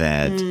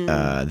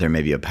 that there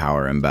may be a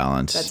power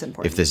imbalance. That's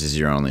important. If this is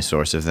your only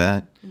source of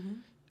that.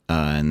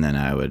 And then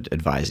I would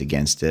advise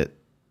against it.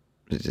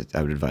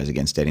 I would advise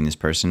against dating this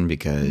person,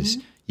 because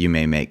you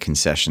may make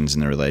concessions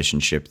in the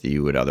relationship that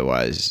you would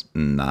otherwise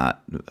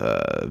not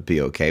be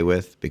okay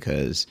with,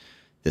 because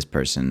this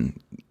person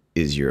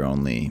is your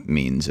only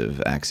means of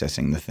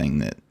accessing the thing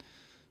that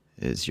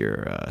is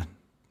your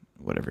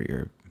whatever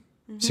your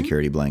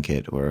security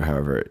blanket, or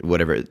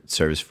whatever it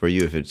serves for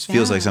you. If it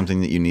feels like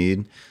something that you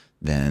need,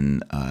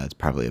 then it's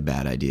probably a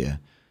bad idea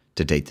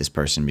to date this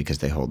person, because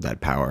they hold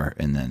that power,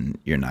 and then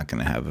you're not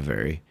going to have a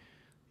very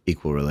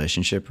equal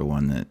relationship, or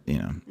one that,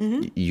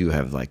 you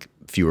have like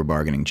fewer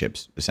bargaining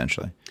chips,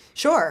 essentially.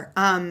 Sure.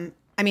 I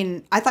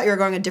thought you were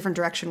going a different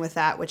direction with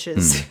that, which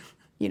is,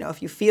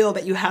 if you feel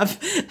that you have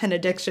an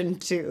addiction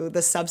to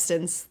the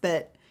substance,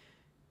 that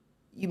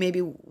you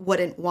maybe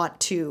wouldn't want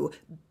to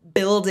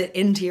build it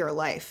into your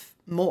life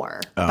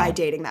more by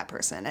dating that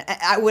person.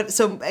 I would.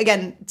 So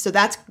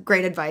that's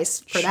great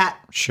advice for that.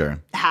 Sure.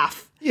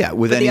 Half. Yeah,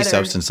 with any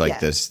substance like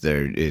this,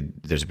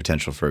 there's a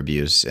potential for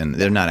abuse, and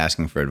they're not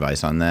asking for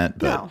advice on that.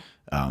 But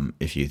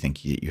if you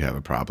think you have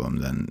a problem,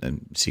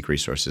 then seek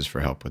resources for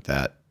help with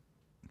that.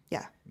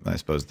 Yeah, I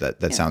suppose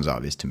that sounds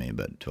obvious to me,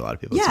 but to a lot of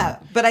people, it's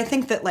not. But I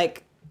think that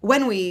like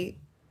when we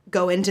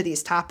go into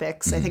these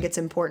topics, I think it's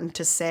important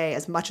to say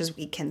as much as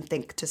we can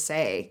think to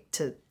say,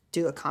 to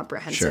do a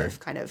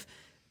comprehensive kind of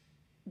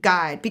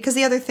guide. Because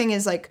the other thing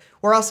is, like,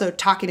 we're also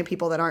talking to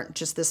people that aren't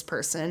just this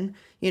person.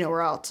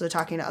 We're also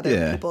talking to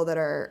other people that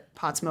are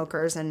pot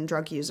smokers and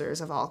drug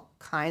users of all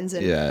kinds.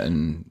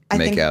 And and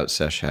make out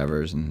sesh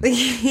havers and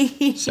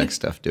sex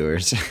stuff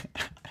doers.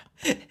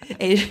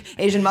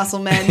 Asian muscle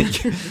men.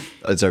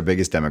 It's our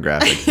biggest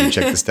demographic. You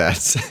check the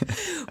stats.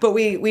 But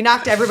we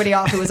knocked everybody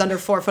off who was under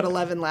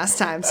 4'11" last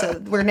time, so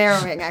we're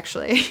narrowing,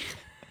 actually.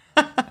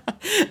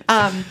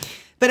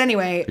 But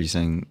anyway. Are you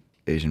saying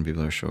Asian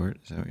people are short?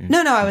 Is that what you're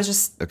No, I was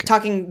just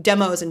talking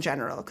demos in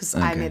general, because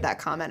I made that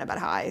comment about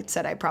how I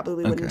said I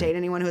probably wouldn't date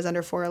anyone who was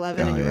under 4'11",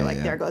 and you were like,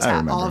 there goes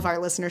all of our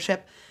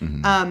listenership.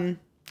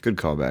 Good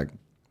callback.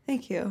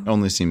 Thank you.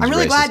 Only seems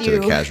really racist to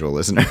the casual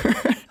listener.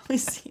 Only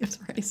seems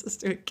racist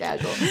to a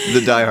casual.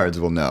 The diehards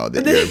will know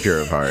that you're pure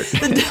of heart.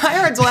 The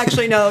diehards will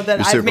actually know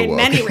that I've made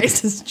many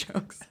racist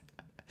jokes.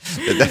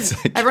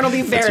 Everyone will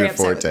be very upset. It's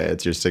your forte.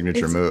 It's your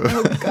signature move.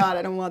 Oh God,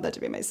 I don't want that to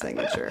be my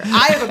signature.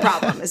 I have a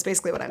problem, is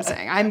basically what I'm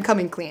saying. I'm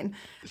coming clean.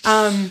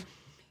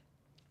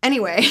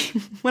 Anyway,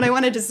 what I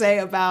wanted to say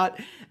about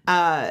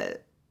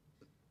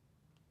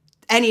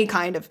any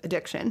kind of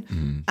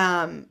addiction,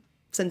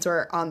 since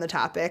we're on the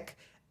topic,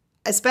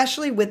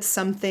 especially with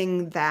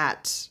something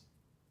that,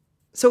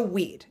 so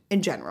weed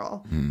in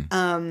general.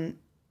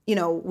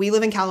 We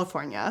live in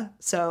California,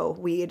 so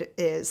weed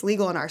is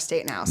legal in our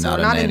state now. So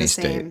we're not in the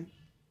same.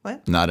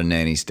 What? Not a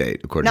nanny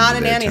state, according to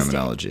their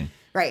terminology. State.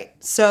 Right.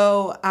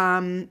 So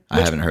I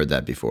haven't heard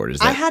that before. Is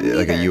that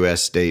like a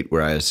U.S. state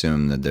where I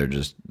assume that they're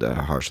just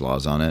harsh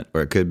laws on it,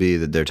 or it could be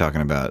that they're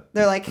talking about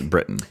like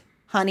Britain?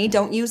 honey,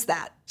 don't use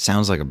that.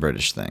 Sounds like a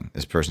British thing.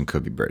 This person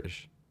could be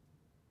British.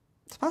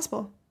 It's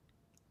possible.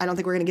 I don't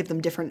think we're going to give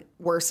them different,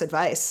 worse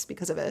advice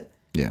because of it.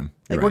 Yeah.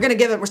 Like we're going to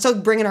give it, we're still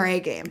bringing our A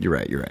game. You're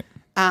right.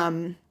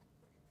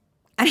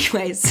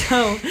 Anyway,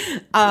 so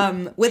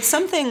with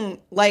something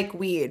like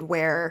weed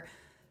where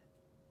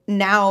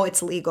now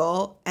it's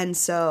legal and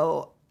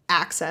so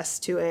access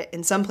to it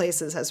in some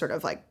places has sort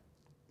of like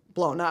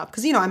blown up.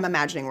 Because, I'm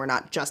imagining we're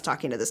not just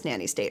talking to this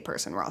nanny state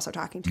person. We're also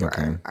talking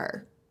to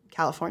our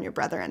California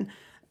brethren.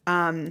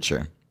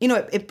 Sure.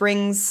 It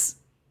brings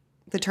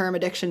the term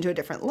addiction to a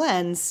different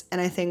lens.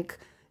 And I think,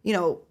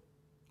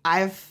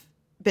 I've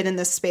been in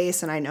this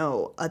space and I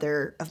know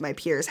other of my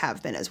peers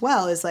have been as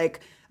well, is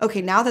like,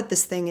 okay, now that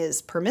this thing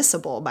is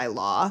permissible by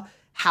law,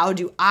 how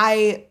do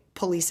I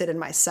police it in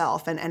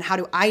myself? And how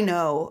do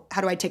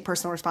I take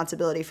personal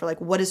responsibility for like,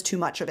 what is too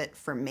much of it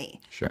for me?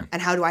 Sure.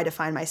 And how do I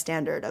define my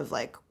standard of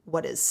like,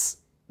 what is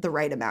the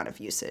right amount of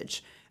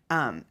usage?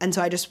 And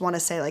so I just want to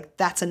say like,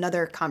 that's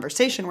another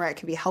conversation where it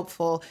can be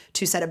helpful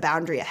to set a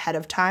boundary ahead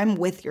of time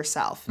with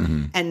yourself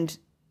and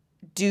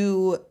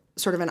do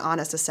sort of an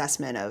honest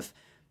assessment of,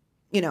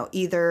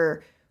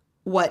 either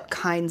what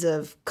kinds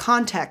of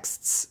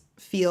contexts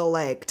feel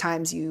like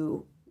times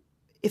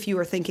if you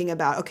were thinking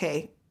about,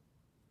 okay,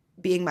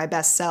 being my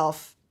best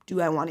self,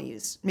 maybe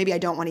I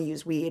don't want to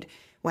use weed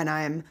when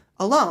I'm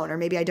alone, or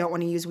maybe I don't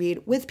want to use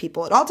weed with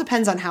people. It all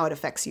depends on how it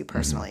affects you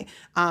personally.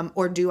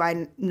 Or do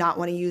I not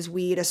want to use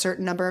weed a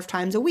certain number of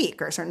times a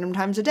week or a certain number of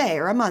times a day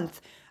or a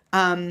month?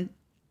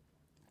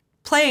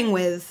 Playing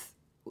with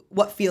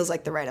what feels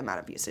like the right amount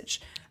of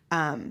usage.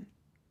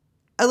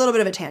 A little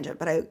bit of a tangent,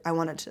 but I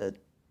wanted to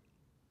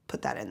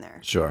put that in there.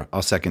 Sure.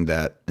 I'll second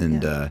that.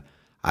 And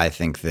I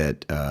think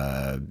that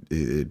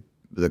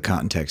the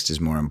context is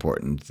more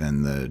important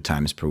than the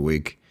times per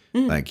week.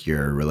 Like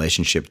your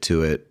relationship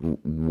to it,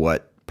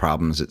 what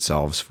problems it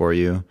solves for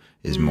you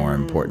is more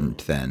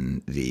important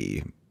than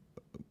the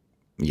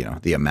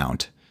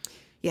amount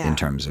in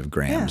terms of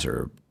grams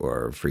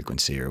or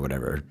frequency or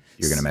whatever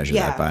you're going to measure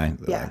that by.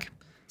 Yeah.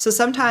 So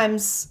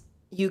sometimes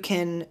you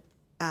can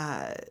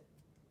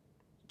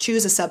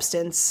choose a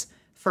substance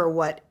for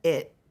what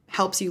it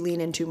helps you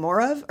lean into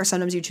more of, or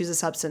sometimes you choose a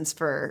substance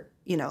for,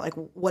 like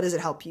what does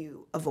it help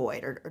you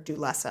avoid or do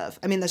less of?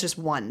 I mean, that's just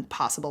one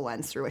possible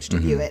lens through which to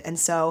view it. And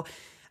so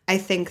I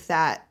think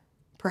that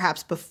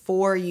perhaps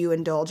before you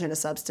indulge in a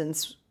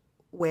substance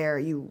where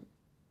you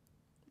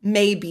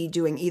may be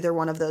doing either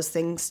one of those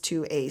things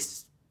to a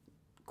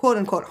quote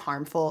unquote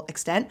harmful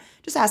extent,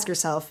 just ask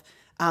yourself,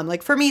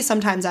 like for me,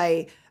 sometimes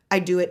I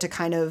do it to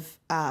kind of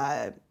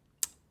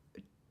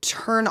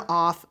turn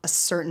off a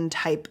certain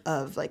type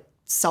of like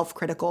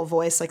self-critical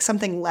voice, like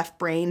something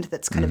left-brained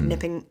that's kind of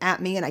nipping at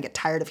me, and I get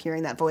tired of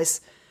hearing that voice,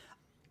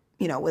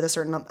 with a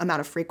certain amount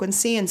of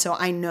frequency. And so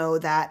I know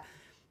that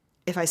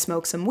if I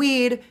smoke some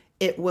weed,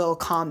 it will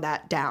calm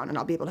that down and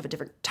I'll be able to have a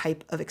different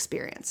type of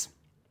experience.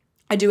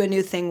 I do a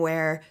new thing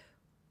where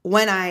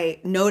when I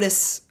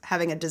notice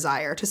having a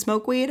desire to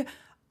smoke weed,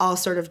 I'll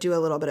sort of do a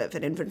little bit of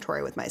an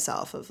inventory with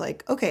myself of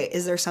like, okay,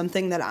 is there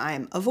something that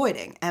I'm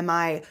avoiding? Am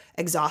I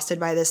exhausted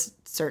by this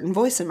certain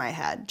voice in my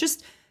head?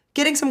 Just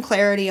getting some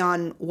clarity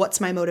on what's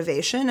my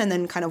motivation and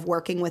then kind of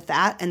working with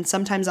that. And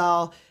sometimes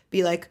I'll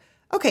be like,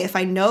 okay, if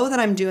I know that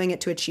I'm doing it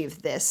to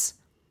achieve this,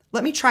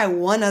 let me try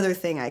one other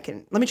thing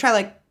let me try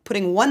like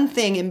putting one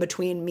thing in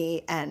between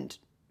me and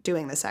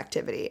doing this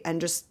activity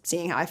and just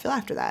seeing how I feel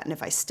after that. And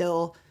if I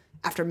still,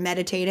 after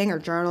meditating or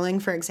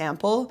journaling, for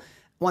example,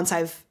 once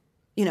I've,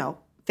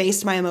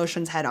 faced my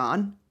emotions head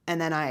on and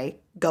then I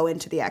go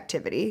into the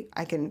activity,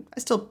 I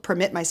still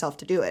permit myself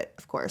to do it,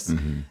 of course.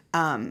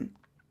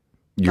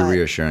 You're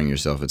reassuring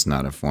yourself it's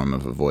not a form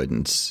of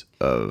avoidance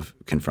of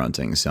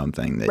confronting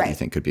something that you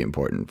think could be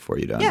important for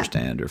you to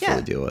understand or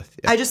fully deal with.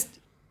 Yeah. I just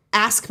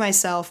ask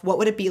myself, what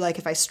would it be like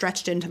if I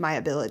stretched into my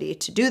ability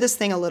to do this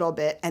thing a little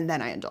bit and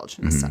then I indulge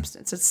in the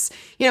substance? It's,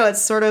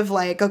 it's sort of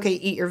like, okay,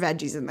 eat your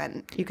veggies and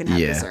then you can have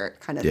dessert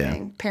kind of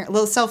thing.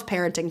 Little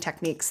self-parenting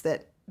techniques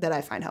that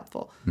I find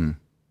helpful.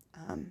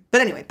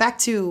 But anyway, back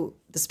to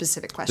the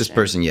specific question. This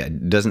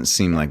person, doesn't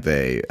seem like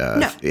they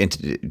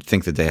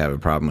think that they have a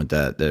problem with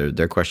that.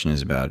 Their question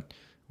is about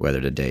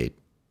whether to date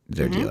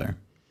their dealer.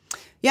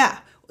 Yeah.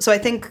 So I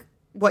think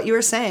what you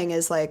were saying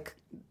is like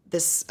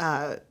this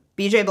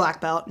BJ Black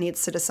Belt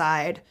needs to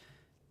decide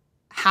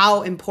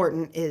how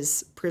important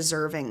is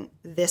preserving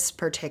this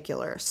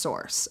particular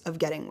source of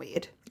getting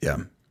weed. Yeah.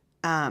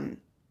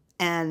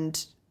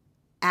 And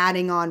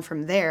adding on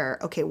from there,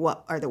 okay,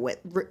 what are the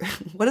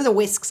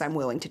risks I'm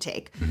willing to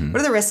take?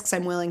 What are the risks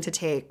I'm willing to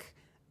take?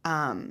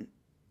 Or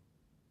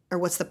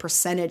what's the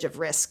percentage of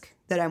risk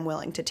that I'm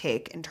willing to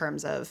take in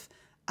terms of,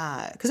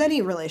 because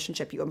any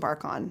relationship you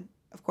embark on,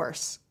 of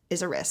course,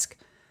 is a risk.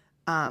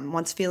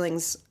 Once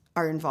feelings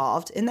are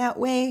involved in that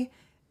way,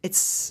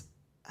 it's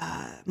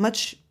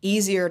much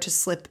easier to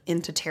slip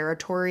into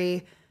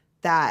territory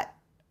that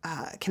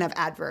can have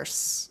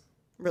adverse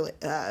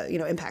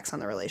impacts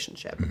on the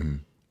relationship.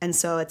 And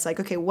so it's like,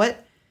 okay,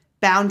 what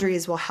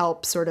boundaries will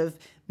help sort of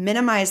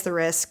minimize the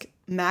risk,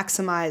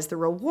 maximize the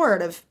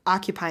reward of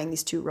occupying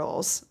these two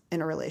roles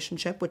in a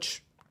relationship,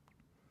 which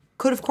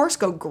could, of course,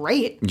 go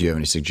great. Do you have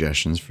any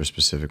suggestions for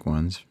specific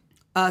ones?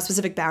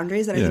 Specific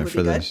boundaries that I think would for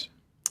be good. this.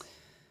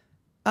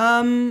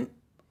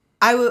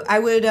 I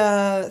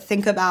would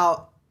think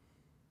about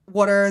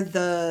what are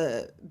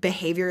the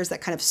behaviors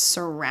that kind of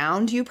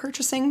surround you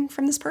purchasing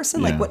from this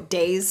person, like what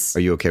days. Are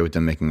you okay with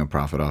them making a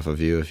profit off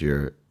of you if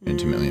you're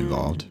intimately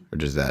involved, or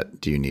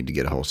do you need to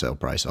get a wholesale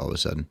price all of a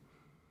sudden?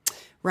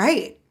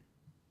 Right.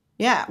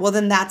 Yeah. Well,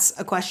 then that's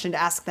a question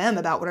to ask them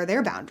about what are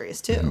their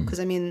boundaries too, because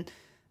I mean,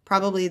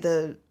 probably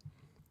the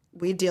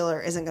weed dealer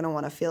isn't going to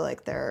want to feel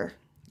like they're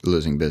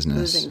losing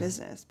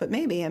business. But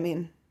maybe, I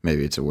mean,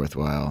 maybe it's a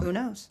worthwhile. Who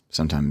knows?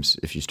 Sometimes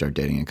if you start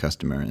dating a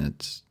customer,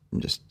 it's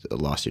just a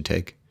loss you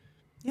take.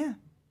 Yeah.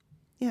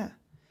 Yeah.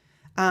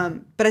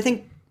 But I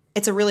think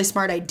it's a really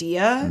smart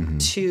idea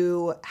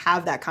to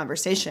have that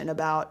conversation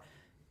about,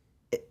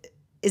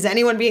 is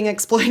anyone being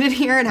exploited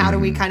here, and how do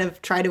we kind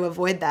of try to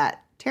avoid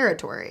that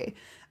territory?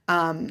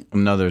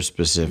 Another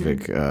specific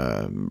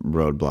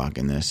roadblock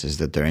in this is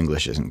that their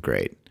English isn't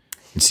great.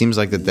 It seems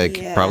like that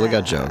they probably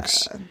got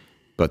jokes,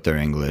 but their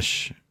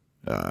English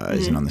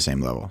isn't on the same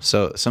level.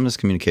 So some of this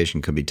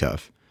communication could be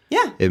tough.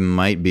 Yeah. It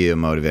might be a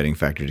motivating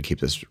factor to keep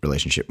this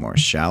relationship more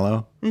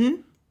shallow,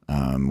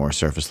 more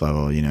surface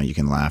level. You know, you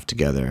can laugh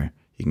together,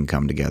 you can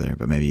come together,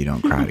 but maybe you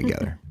don't cry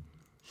together.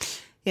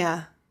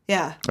 Yeah.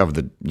 Yeah. Of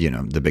the,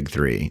 the big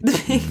three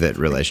that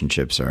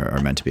relationships are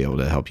meant to be able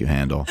to help you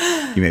handle.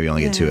 You maybe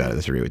only get 2 out of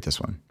the 3 with this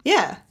one.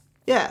 Yeah.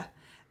 Yeah.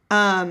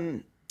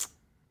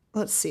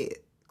 Let's see.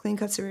 Clean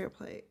cut cereal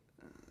plate.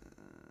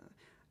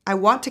 I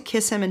want to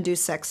kiss him and do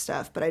sex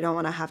stuff, but I don't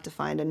want to have to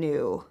find a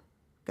new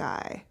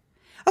guy.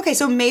 Okay,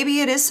 so maybe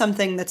it is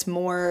something that's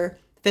more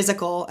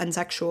physical and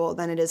sexual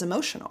than it is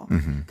emotional,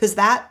 because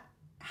that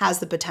has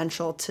the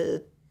potential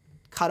to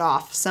cut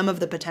off some of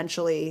the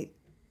potentially,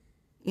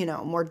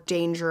 more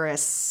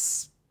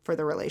dangerous for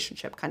the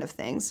relationship kind of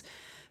things.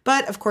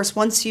 But of course,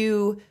 once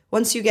you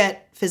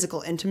get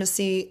physical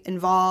intimacy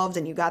involved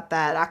and you got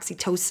that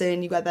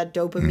oxytocin, you got that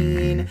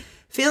dopamine,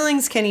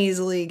 feelings can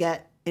easily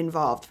get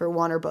involved for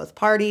one or both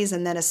parties.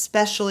 And then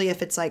especially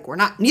if it's like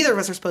neither of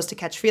us are supposed to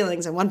catch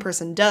feelings and one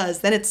person does,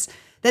 then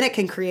it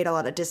can create a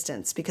lot of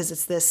distance, because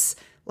it's this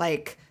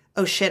like,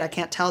 oh shit, I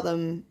can't tell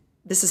them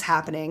this is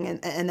happening.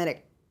 And then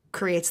it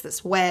creates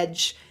this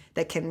wedge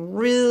that can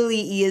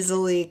really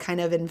easily kind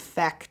of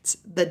infect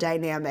the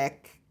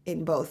dynamic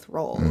in both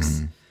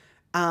roles.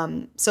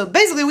 So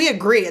basically we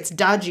agree it's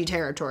dodgy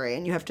territory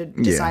and you have to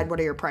decide what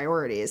are your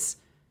priorities.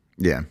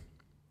 Yeah.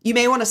 You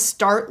may want to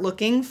start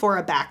looking for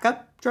a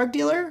backup drug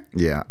dealer.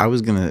 Yeah. I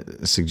was going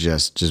to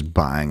suggest just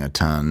buying a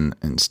ton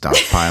and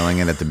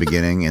stockpiling it at the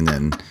beginning and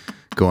then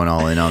going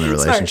all in on the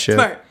relationship.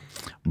 Smart.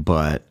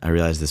 But I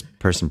realize this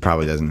person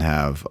probably doesn't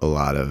have a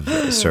lot of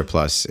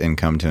surplus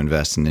income to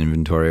invest in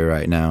inventory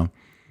right now.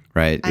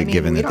 Right? I mean,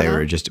 given that they know.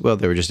 were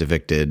just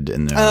evicted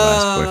in their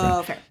last boyfriend.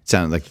 Okay. It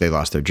sounded like they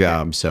lost their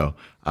job. Okay. So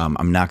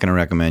I'm not going to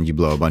recommend you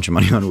blow a bunch of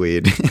money on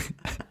weed.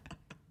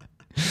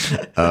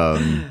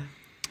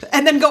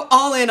 And then go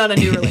all in on a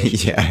new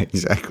relationship. Yeah,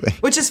 exactly.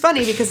 Which is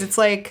funny because it's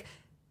like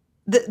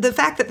the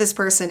fact that this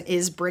person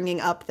is bringing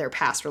up their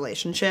past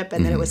relationship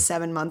and that it was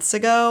 7 months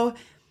ago,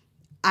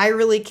 I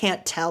really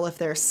can't tell if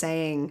they're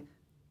saying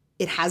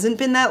it hasn't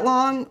been that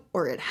long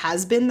or it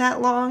has been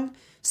that long.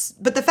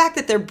 But the fact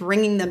that they're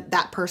bringing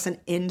that person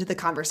into the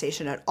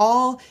conversation at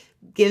all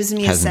gives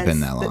me a sense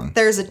that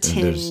there's a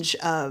tinge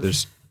of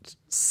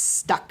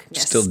stuckness.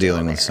 Still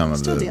dealing with some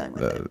of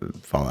the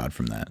fallout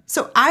from that.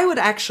 So I would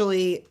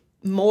actually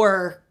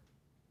more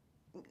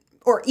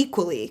or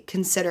equally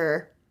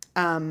consider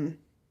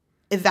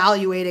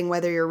evaluating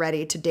whether you're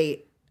ready to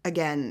date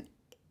again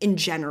in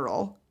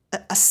general,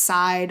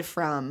 aside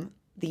from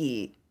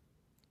the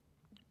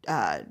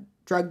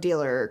drug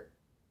dealer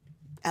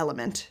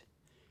element.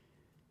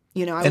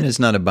 And it's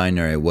not a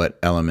binary. What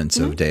elements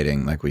of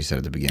dating, like we said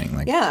at the beginning,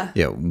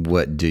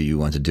 what do you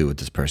want to do with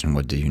this person?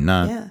 What do you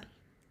not? Yeah.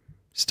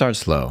 Start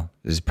slow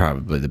is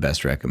probably the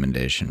best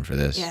recommendation for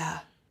this. Yeah.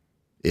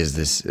 Is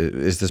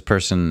this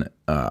person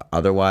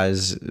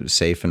otherwise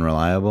safe and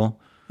reliable,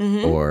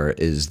 or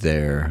is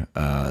their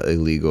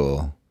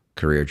illegal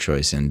career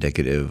choice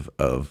indicative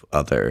of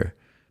other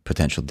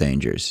potential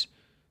dangers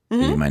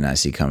that you might not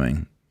see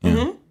coming?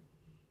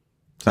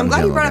 I'm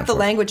glad you brought up the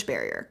language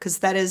barrier, because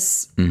that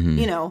is,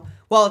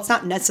 while it's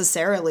not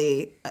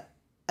necessarily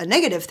a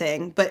negative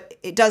thing, but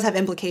it does have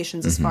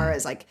implications as far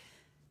as like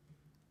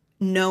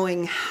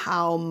knowing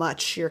how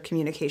much your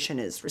communication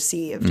is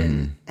received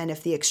and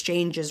if the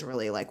exchange is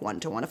really like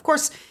one-to-one. Of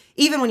course,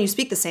 even when you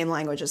speak the same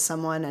language as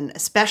someone, and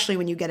especially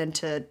when you get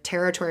into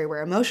territory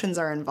where emotions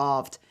are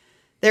involved,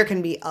 there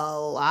can be a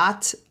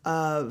lot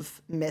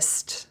of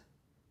missed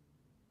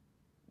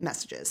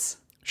messages.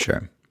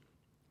 Sure.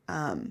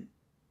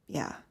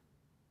 Yeah.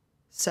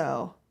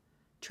 So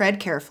tread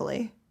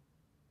carefully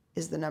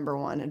is the number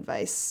one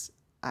advice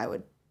I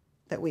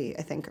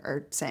think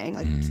are saying.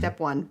 Like step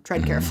one,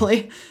 tread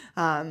carefully.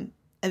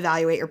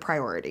 Evaluate your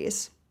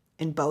priorities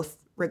in both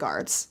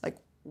regards. Like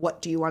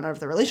what do you want out of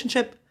the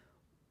relationship?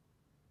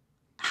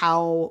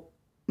 How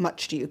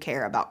much do you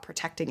care about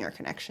protecting your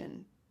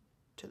connection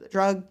to the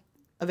drug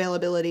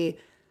availability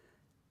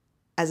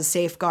as a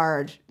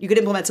safeguard? You could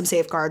implement some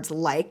safeguards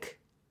like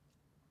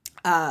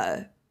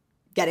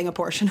getting a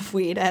portion of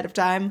weed ahead of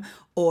time,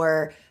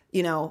 or,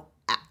 you know,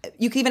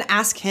 you can even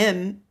ask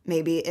him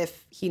maybe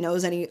if he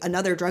knows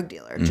another drug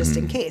dealer, just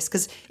in case.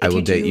 Because I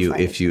will date you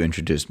if you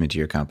introduce me to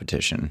your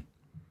competition.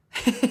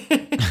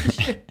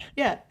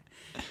 Yeah.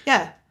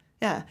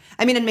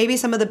 I mean, and maybe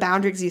some of the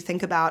boundaries you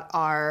think about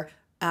are,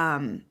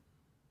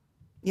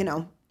 you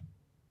know,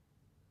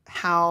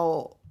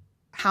 how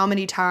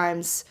many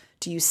times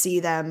do you see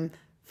them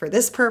for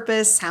this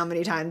purpose? How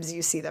many times do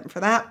you see them for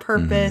that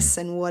purpose?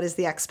 And what is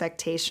the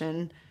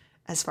expectation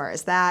as far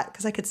as that?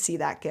 Because I could see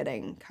that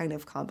getting kind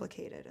of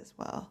complicated as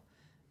well.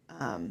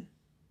 And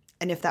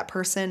if that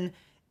person,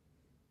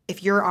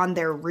 if you're on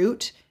their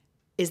route,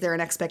 is there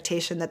an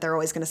expectation that they're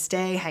always going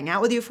to hang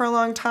out with you for a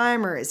long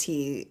time? Or is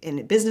he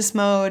in business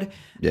mode?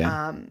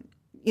 Yeah.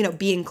 You know,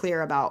 being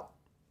clear about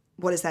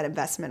what is that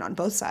investment on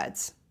both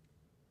sides.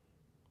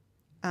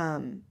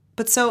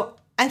 But so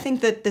I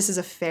think that this is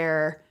a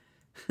fair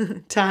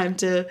time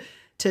to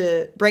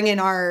bring in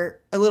a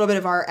little bit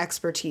of our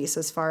expertise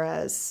as far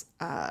as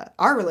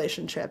our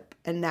relationship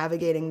and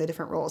navigating the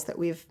different roles that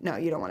no,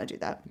 you don't want to do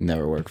that.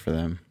 Never work for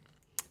them.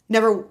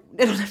 It'll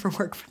never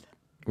work for them.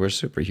 We're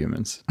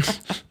superhumans.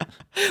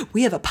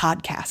 We have a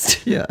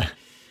podcast. Yeah.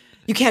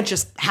 You can't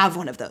just have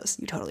one of those.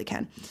 You totally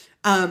can.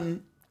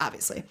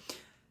 Obviously.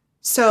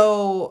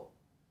 So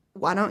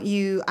why don't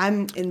you,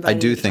 I'm inviting I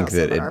do you to think tell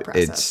us that about our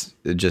process.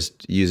 it's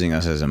just using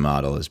us as a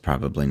model is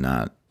probably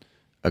not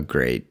a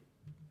great,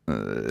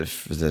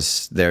 for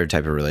their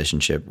type of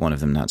relationship, one of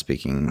them not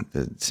speaking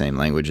the same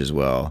language as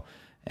well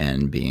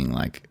and being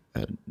like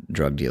a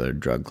drug dealer,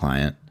 drug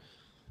client.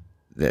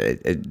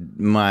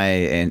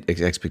 My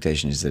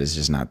expectation is that it's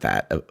just not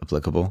that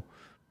applicable.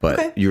 But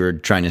Okay. you were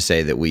trying to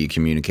say that we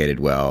communicated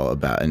well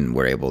about and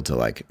were able to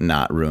like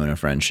not ruin a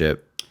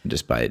friendship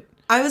despite.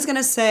 I was going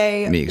to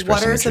say, Me what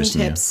expressing are some interest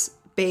in you. tips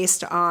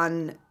based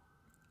on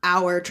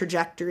our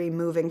trajectory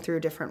moving through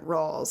different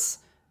roles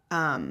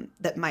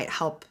that might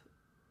help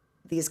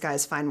these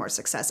guys find more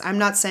success? I'm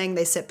not saying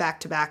they sit back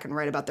to back and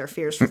write about their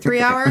fears for 3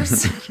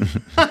 hours.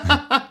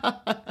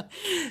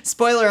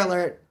 Spoiler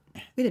alert.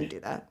 We didn't do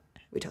that.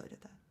 We totally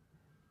did that.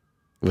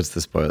 What's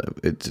the spoiler?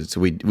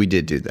 We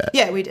did do that.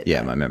 Yeah, we did. Yeah,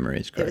 that. my memory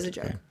is correct. It was a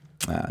joke.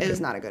 Okay. It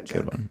was not a good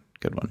joke.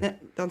 Good one.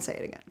 Don't say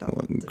it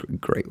again.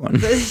 Great one.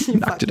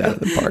 Knocked it out of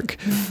the park.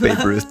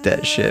 Babe Ruth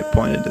dead shit.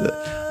 Pointed to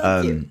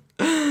the.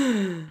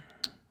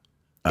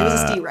 It was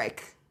a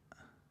Stee-Reich.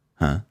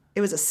 Huh?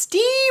 It was a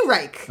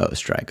Stee-Reich. Oh,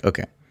 strike.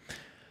 Okay.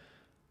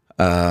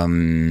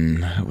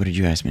 What did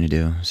you ask me to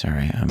do?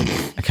 Sorry.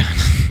 I kind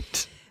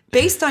of.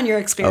 Based on your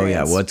Oh experience.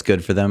 yeah, what's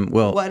good for them?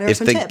 Well, What are if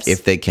some they tips?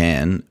 if they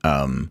can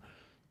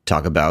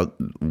talk about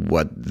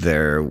what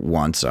their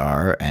wants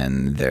are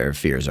and their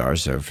fears are.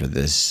 So for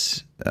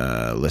this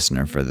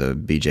listener, for the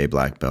BJ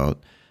Black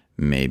Belt,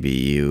 maybe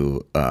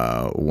you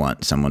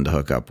want someone to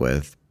hook up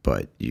with,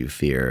 but you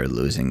fear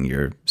losing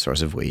your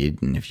source of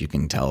weed. And if you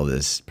can tell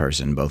this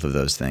person both of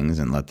those things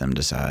and let them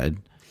decide.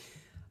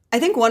 I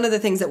think one of the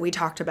things that we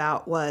talked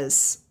about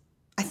was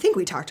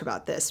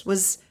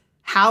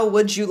how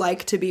would you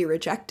like to be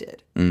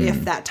rejected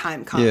if that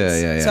time comes?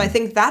 Yeah. So I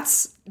think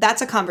that's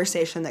a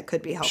conversation that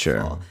could be helpful.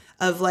 Sure.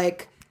 Of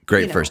like,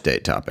 Great first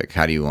date topic.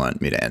 How do you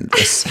want me to end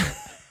this?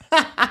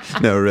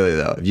 No, really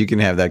though. If you can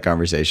have that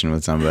conversation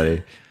with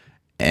somebody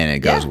and it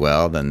goes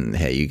well, then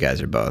hey, you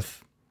guys are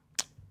both.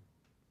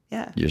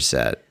 Yeah. You're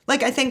set.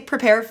 Like, I think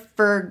prepare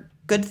for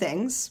good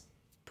things,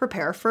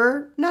 prepare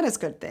for not as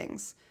good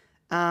things.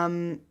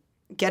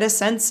 Get a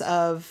sense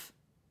of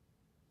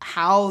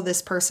how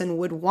this person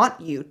would want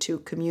you to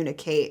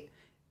communicate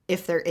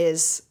if there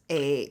is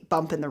a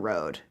bump in the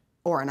road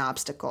or an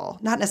obstacle.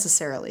 Not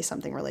necessarily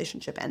something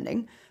relationship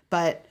ending,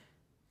 but,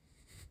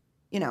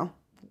 you know,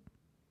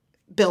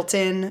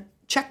 built-in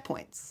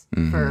checkpoints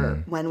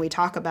for when we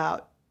talk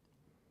about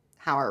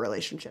how our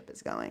relationship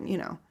is going, you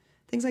know,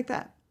 things like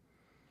that.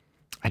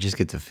 I just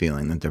get the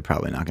feeling that they're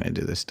probably not going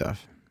to do this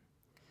stuff.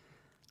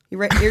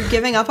 You're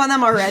giving up on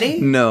them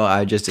already? No,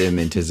 I just am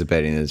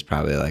anticipating that it's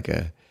probably like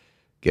a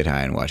get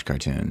high and watch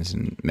cartoons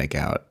and make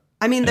out.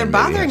 I mean, they're and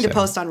maybe bothering have to sex.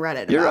 post on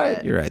Reddit You're about right.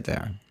 it. You're right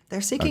there. They're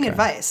seeking Okay.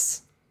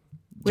 advice.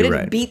 We You're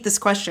didn't right. beat this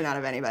question out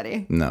of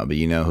anybody. No, but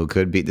you know who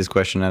could beat this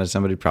question out of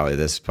somebody? Probably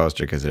this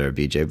poster because they're a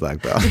BJ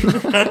Black Belt.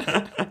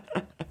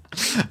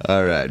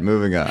 All right,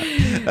 moving on.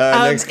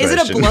 Next Is it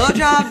a question.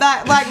 blowjob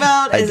black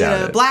belt? Is it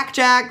doubt a it.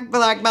 blackjack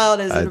black belt?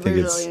 Is I it a think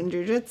it's- Brazilian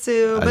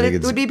jiu-jitsu? I But think it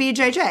it's- would be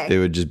BJJ. It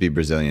would just be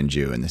Brazilian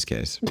Jew in this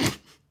case.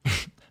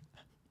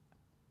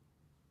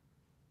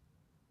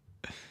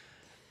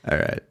 All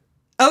right.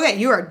 Okay,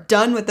 you are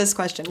done with this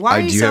question. Why are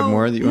you do you so... have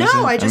more that you want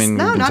No, to say? I just... mean,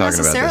 no, we've been not talking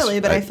about this. necessarily,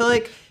 but I feel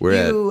like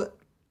you...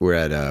 We're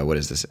at what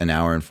is this? An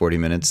hour and 40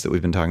 minutes that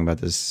we've been talking about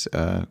this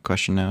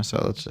question now. So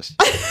let's just.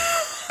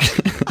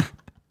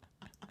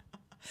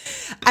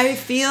 I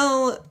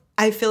feel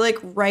like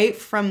right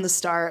from the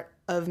start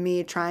of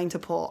me trying to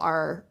pull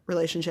our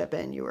relationship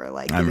in, you were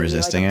like, I'm giving me,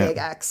 resisting like a it. big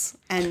X.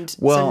 And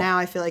Well, so now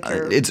I feel like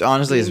you're. it's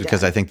honestly it's being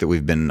because dead. I think that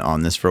we've been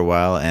on this for a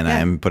while, and I Yeah.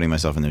 am putting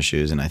myself in their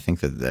shoes, and I think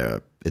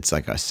that it's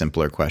like a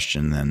simpler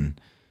question than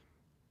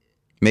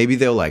maybe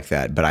they'll like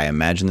that, but I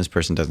imagine this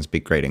person doesn't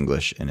speak great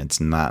English, and it's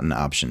not an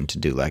option to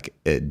do like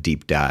a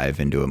deep dive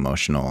into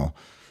emotional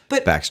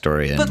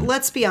backstory. And But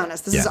let's be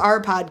honest, this is Yeah.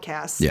 our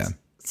podcast. Yeah.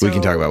 We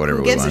can talk about whatever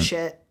who we gives want. a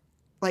shit?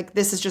 Like,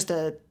 this is just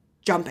a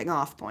jumping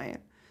off point.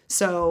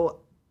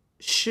 So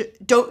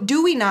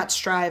do we not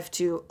strive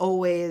to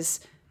always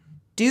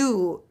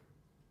do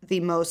the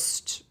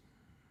most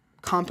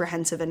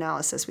comprehensive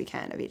analysis we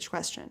can of each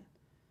question?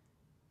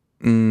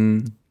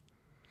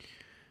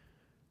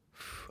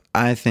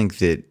 I think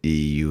that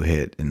you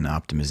hit an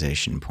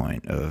optimization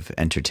point of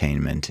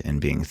entertainment and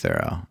being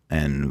thorough,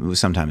 and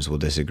sometimes we'll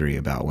disagree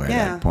about where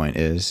Yeah. that point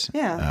is.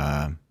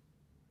 Yeah.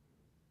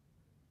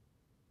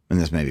 And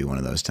this may be one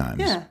of those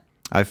times. Yeah.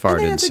 I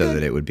farted that's a so good-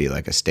 that it would be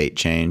like a state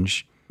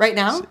change. Right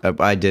now?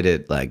 I did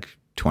it like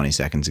 20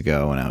 seconds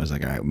ago, and I was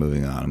like, all right,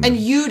 moving on. And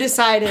you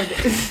decided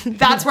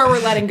that's where we're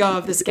letting go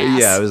of this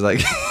gas. Yeah, I was like,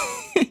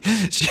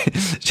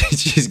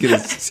 she's going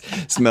to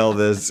smell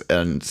this,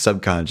 and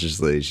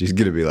subconsciously she's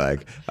going to be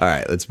like, all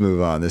right, let's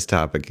move on. This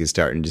topic is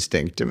starting to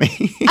stink to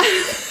me.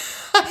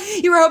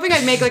 You were hoping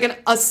I'd make like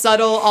a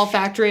subtle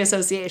olfactory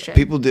association.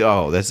 People do.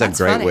 Oh, that's a That's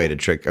great funny. way to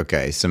trick.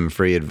 Okay, some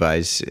free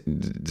advice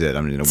that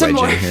I'm going to Some wedge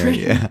more in here.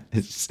 free- Yeah.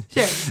 It's-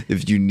 Sure.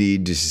 If you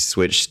need to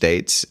switch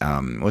states,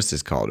 what's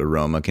this called?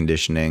 Aroma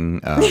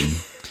conditioning.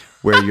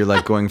 Where you're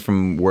like going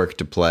from work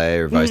to play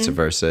or vice Mm-hmm.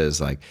 versa is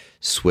like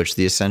switch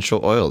the essential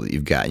oil that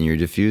you've got in your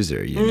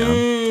diffuser, you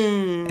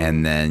know?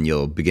 And then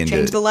you'll begin Mm.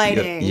 Change to the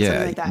lighting, Yeah,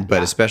 something like that, but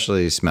yeah.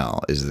 especially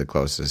smell is the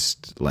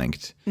closest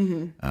linked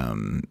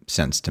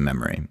sense to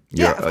memory.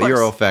 Your, Yeah, of course.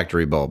 your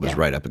olfactory bulb is Yeah.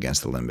 right up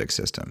against the limbic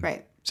system.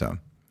 Right. So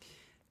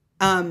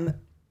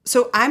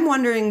So I'm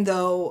wondering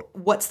though,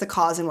 what's the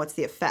cause and what's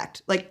the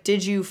effect? Like,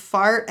 did you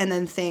fart and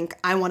then think,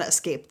 I want to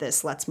escape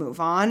this, let's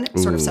move on,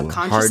 sort of Ooh,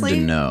 subconsciously? hard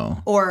to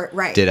know. Or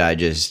right? Did I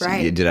just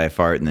Right. did I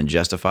fart and then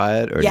justify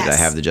it, or did I Yes.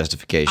 have the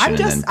justification I'm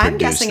and then I'm produce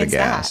guessing the it's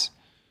gas?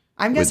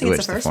 that. I'm guessing which,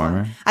 it's the the first one.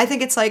 former? I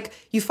think it's like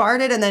you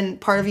farted and then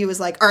part of you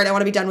was like, all right, I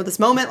want to be done with this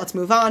moment. Let's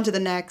move on to the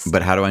next.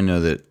 But how do I know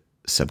that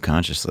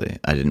subconsciously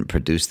I didn't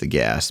produce the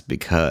gas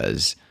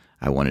because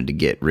I wanted to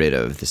get rid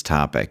of this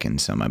topic, and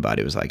so my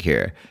body was like,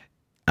 "Here,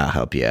 I'll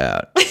help you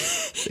out.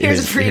 Here's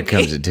a freebie." Here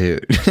comes a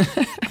toot."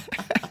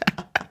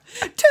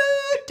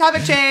 Toot!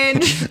 Topic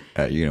change.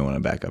 You're gonna want to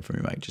back up from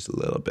your mic just a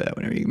little bit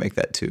whenever you make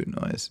that toot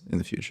noise in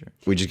the future.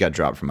 We just got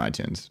dropped from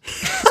iTunes.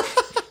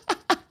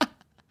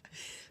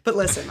 But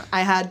listen,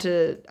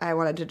 I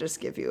wanted to just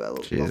give you a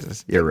little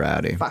Jesus, you're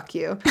rowdy. fuck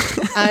you.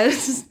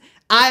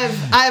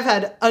 I've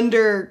had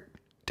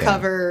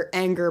undercover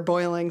anger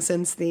boiling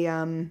since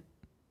the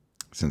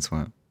Since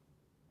when?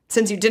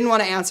 since you didn't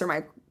want to answer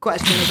my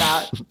question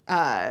about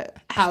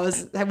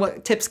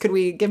what tips could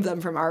we give them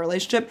from our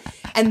relationship,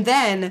 and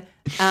then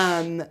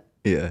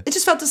Yeah. it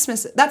just felt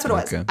dismissive. That's what it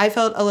was. Okay. I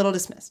felt a little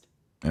dismissed.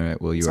 All right.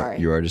 Well, you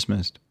Sorry. are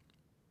dismissed.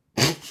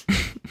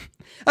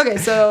 Okay,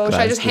 so should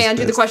I Class just hand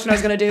you the dismissed. question I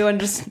was going to do and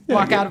just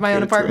walk out of my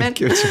own apartment?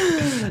 Give it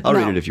to me. I'll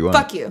read No. it if you want.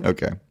 Fuck you.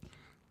 Okay.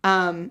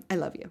 I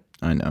love you.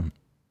 I know.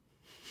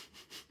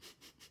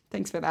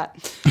 Thanks for that.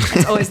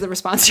 That's always the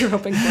response you're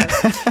hoping for.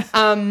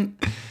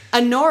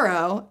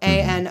 Anoro,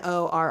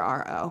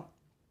 Anorro,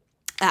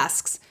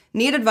 asks,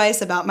 need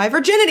advice about my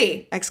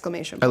virginity!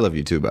 Exclamation I point. love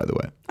you too, by the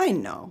way. I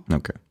know.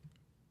 Okay.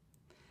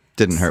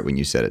 Didn't hurt when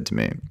you said it to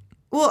me.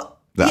 Well,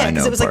 The yeah, I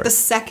because know it was like part. the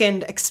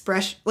second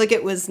expression. Like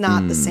it was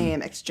not the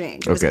same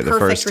exchange. It was Okay, a the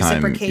perfect first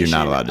time you're reciprocation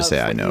not allowed to of say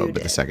I what know, you but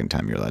the did. second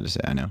time you're allowed to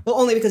say I know. Well,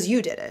 only because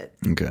you did it.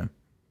 Okay.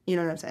 You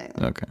know what I'm saying?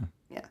 Okay.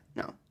 Yeah.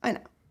 No, I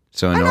know.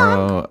 So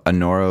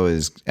Anoro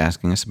is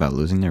asking us about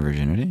losing their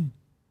virginity?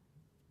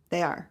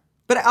 They are.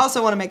 But I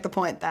also want to make the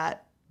point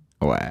that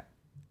What?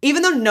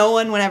 even though no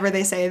one, whenever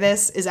they say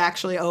this, is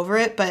actually over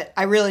it, but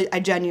I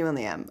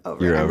genuinely am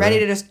over You're it. I'm over ready it?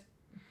 to just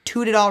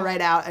toot it all right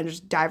out and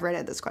just dive right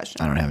into this question.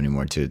 I don't have any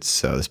more toots,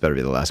 so this better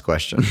be the last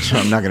question.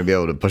 I'm not going to be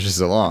able to push this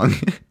along.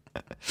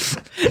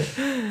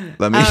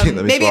 let me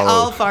Maybe swallow.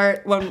 I'll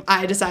fart when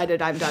I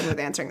decided I'm done with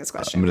answering this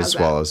question. I'm going to How's that?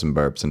 swallow some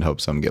burps and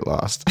hope some get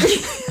lost.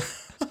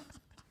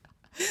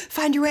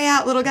 Find your way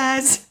out, little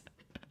guys.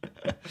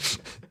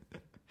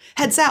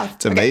 Head south.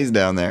 It's a maze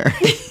down there.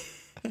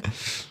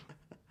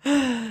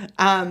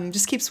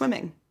 Just keep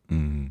swimming,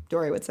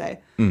 Dory would say.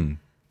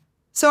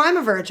 So I'm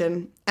a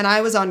virgin, and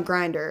I was on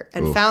Grindr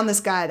and found this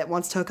guy that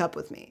wants to hook up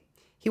with me.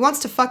 He wants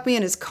to fuck me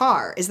in his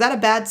car. Is that a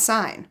bad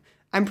sign?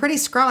 I'm pretty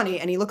scrawny,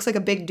 and he looks like a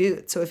big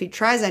dude, so if he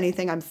tries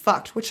anything, I'm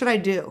fucked. What should I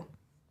do?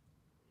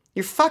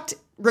 You're fucked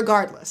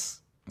regardless.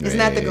 Isn't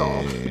that the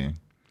goal?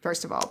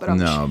 First of all, but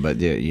No, but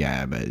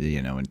yeah, but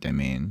you know what I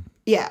mean.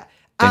 yeah.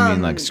 I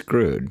mean, like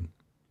screwed.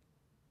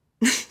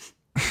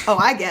 Oh,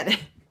 I get it.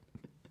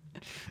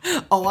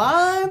 Oh,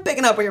 I'm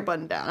picking up where you're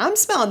putting down. I'm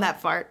smelling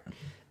that fart.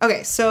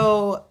 Okay,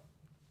 so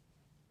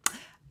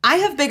I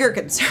have bigger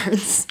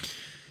concerns.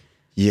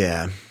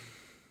 Yeah.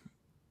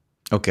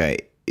 Okay.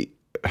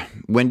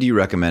 When do you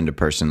recommend a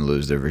person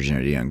lose their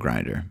virginity on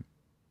Grindr?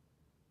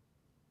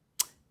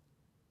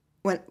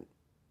 When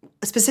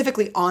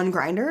specifically on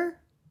Grindr,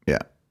 Yeah.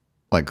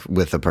 Like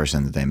with a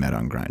person that they met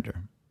on Grindr.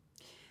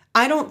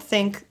 I don't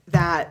think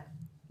that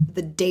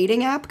the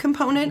dating app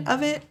component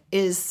of it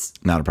is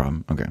Not a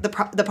problem. Okay.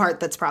 the part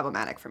that's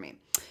problematic for me.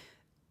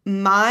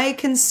 My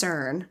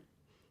concern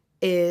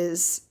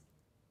is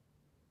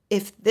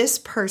if this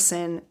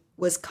person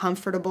was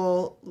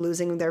comfortable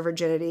losing their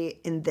virginity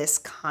in this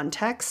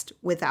context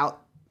with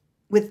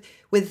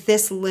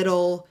this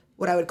little,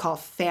 what I would call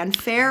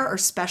fanfare or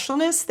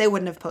specialness, they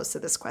wouldn't have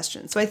posted this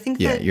question. So I think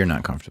Yeah, that you're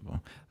not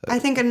comfortable. I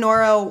think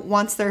Anora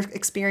wants their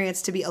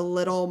experience to be a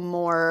little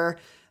more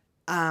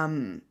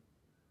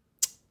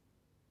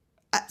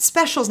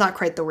special is not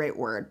quite the right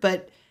word,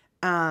 but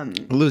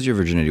Lose your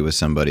virginity with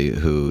somebody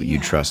who you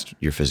trust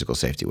your physical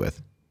safety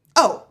with.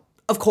 oh,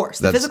 of course,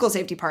 the physical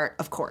safety part,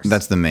 of course.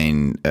 That's the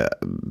main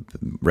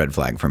red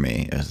flag for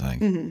me. Is like,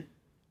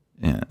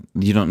 yeah,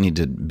 you don't need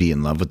to be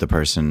in love with the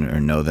person or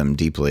know them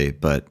deeply,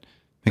 but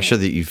make sure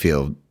that you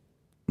feel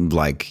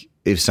like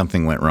if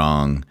something went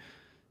wrong,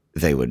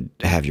 they would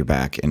have your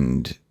back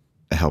and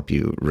help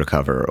you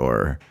recover,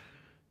 or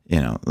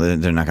they're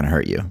not going to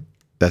hurt you.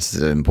 That's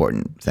the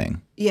important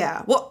thing.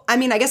 Yeah. Well, I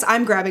mean, I guess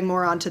I'm grabbing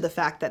more onto the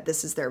fact that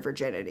this is their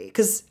virginity.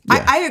 Because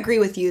I agree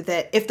with you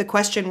that if the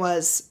question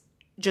was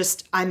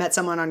just, I met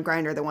someone on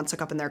Grindr that once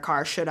took up in their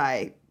car,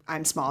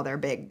 I'm small, they're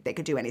big, they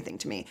could do anything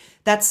to me.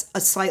 That's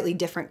a slightly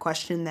different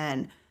question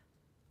than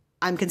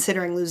I'm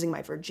considering losing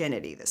my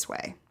virginity this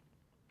way.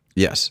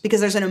 Yes.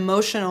 Because there's an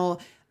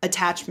emotional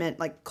attachment,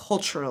 like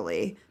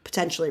culturally,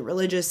 potentially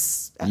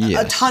religious, a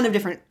Yes. ton of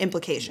different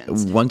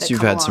implications. Once that you've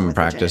come had along some with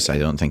practice,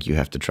 virginity. I don't think you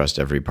have to trust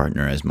every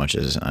partner as much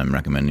as I'm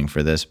recommending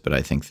for this, but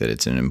I think that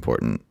it's an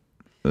important,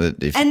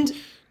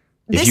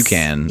 if you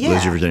can,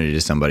 lose your virginity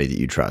to somebody that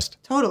you trust.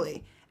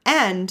 Totally.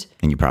 And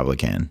you probably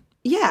can.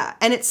 yeah,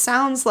 and it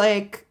sounds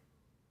like,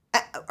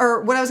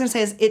 or what I was going to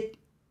say is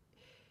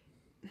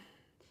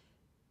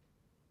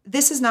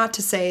this is not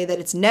to say that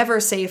it's never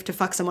safe to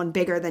fuck someone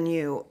bigger than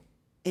you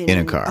in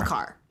a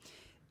car.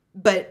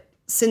 But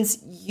since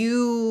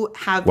you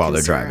have While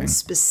they're concerns driving.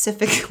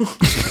 specifically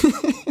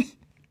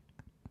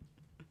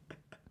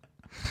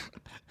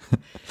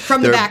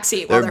from the There- back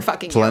seat while there they're are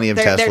fucking plenty you. of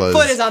Their Teslas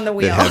foot is on the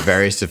wheel. that have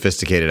very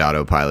sophisticated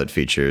autopilot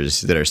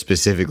features that are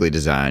specifically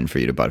designed for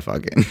you to butt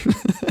fuck in.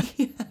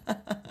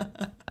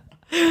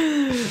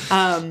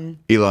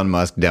 Elon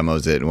Musk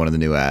demos it in one of the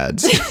new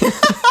ads.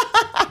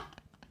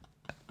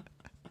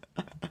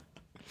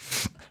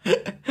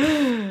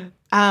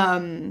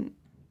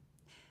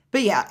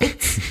 But yeah,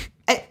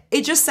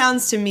 it just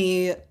sounds to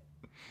me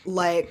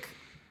like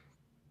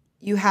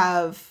you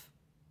have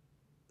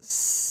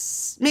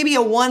maybe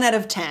a 1 out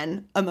of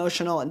 10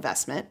 emotional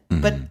investment,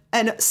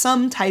 but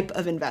some type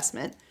of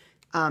investment.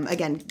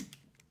 Again,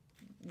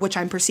 which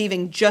I'm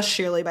perceiving just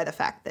sheerly by the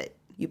fact that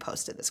you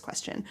posted this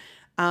question.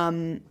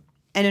 An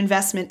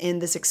investment in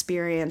this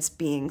experience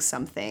being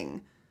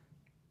something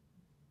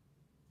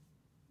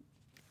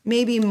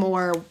maybe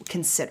more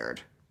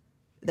considered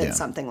than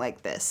something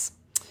like this.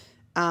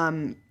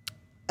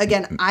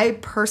 Again, I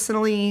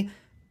personally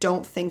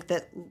don't think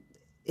that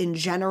in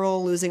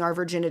general losing our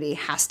virginity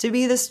has to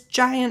be this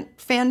giant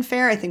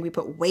fanfare. I think we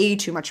put way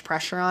too much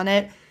pressure on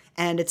it.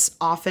 And it's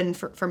often,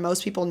 for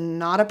most people,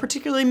 not a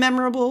particularly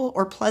memorable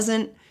or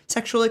pleasant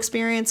sexual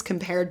experience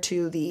compared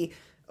to the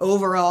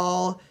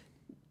overall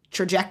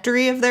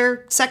trajectory of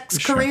their sex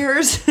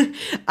careers.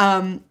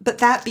 But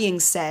that being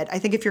said, I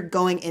think if you're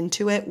going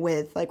into it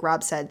with, like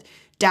Rob said,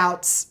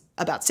 doubts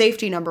about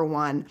safety, number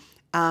one,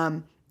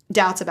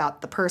 doubts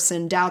about the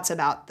person, doubts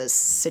about the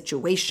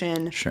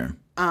situation. Sure.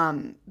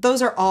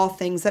 Those are all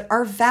things that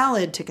are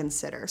valid to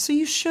consider. So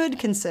you should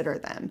consider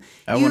them.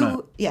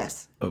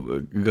 Yes.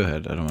 Oh, go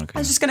ahead. I don't want to. I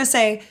was just going to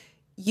say,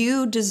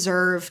 you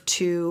deserve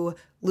to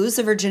lose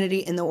the virginity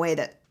in the way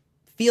that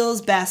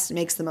feels best,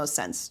 makes the most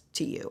sense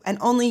to you. And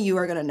only you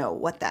are going to know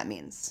what that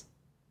means.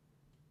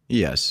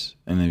 Yes.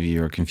 And if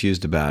you're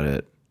confused about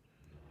it,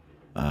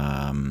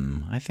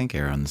 I think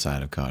err on the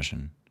side of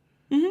caution.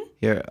 Mm-hmm.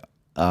 Here,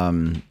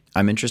 I'm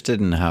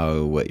interested in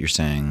what you're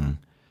saying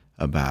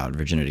about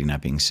virginity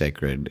not being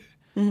sacred,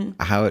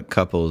 how it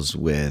couples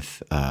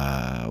with,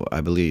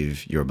 I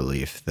believe, your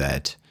belief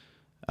that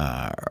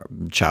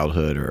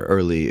childhood or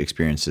early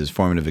experiences,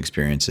 formative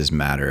experiences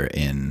matter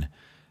in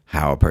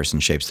how a person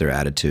shapes their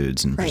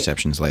attitudes and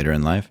perceptions later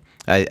in life.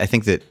 I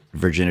think that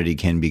virginity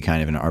can be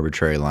kind of an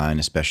arbitrary line,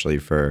 especially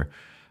for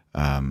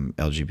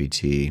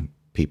LGBT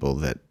people,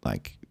 that,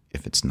 like,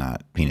 if it's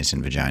not penis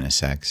and vagina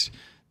sex,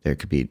 there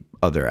could be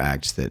other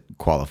acts that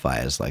qualify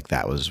as like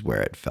that was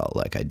where it felt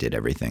like I did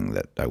everything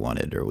that I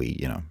wanted, or we,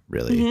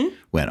 really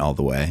went all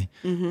the way.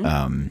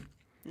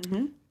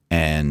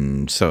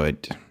 And so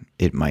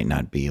it might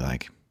not be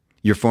like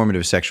your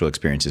formative sexual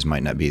experiences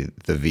might not be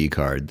the V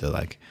card, the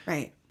like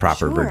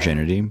proper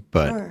virginity,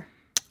 but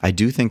I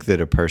do think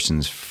that a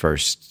person's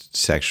first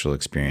sexual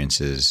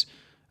experiences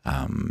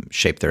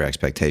shape their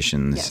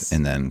expectations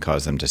and then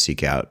cause them to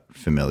seek out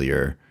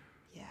familiar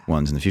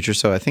ones in the future.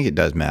 So I think it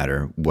does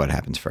matter what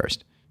happens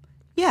first.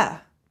 Yeah.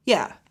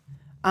 Yeah.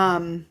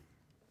 I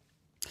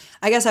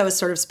guess I was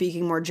sort of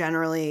speaking more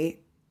generally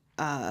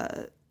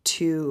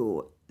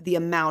to the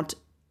amount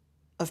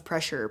of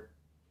pressure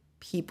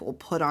people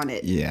put on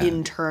it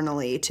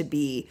internally to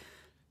be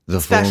The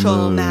special,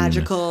 full moon,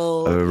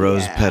 magical.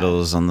 rose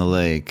petals on the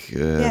lake,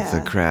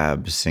 the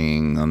crab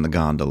singing on the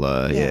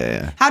gondola.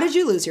 Yeah. How did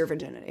you lose your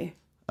virginity?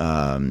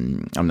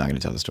 I'm not going to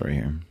tell the story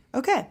here.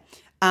 Okay.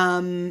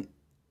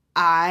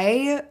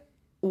 I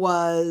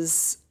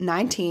was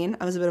 19.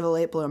 I was a bit of a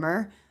late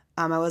bloomer.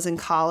 I was in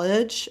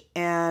college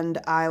and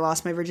I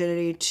lost my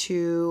virginity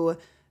to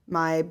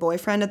my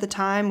boyfriend at the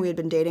time. We had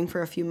been dating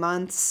for a few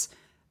months.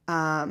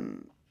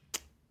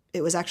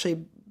 It was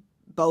actually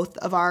both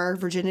of our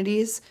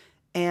virginities.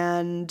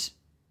 And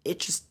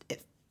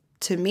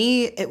to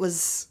me, it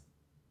was,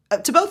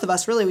 to both of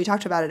us, really, we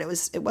talked about it.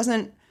 It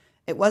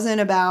wasn't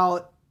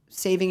about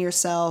saving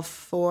yourself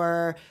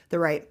for the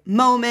right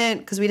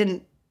moment, because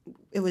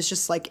it was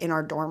just like in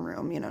our dorm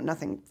room,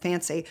 nothing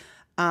fancy.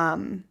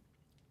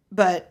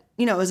 But,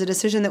 it was a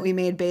decision that we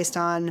made based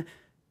on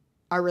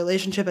our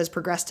relationship has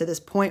progressed to this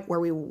point where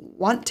we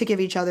want to give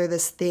each other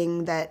this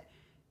thing that,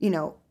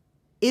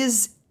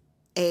 is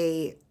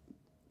a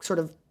sort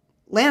of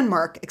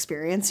landmark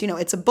experience.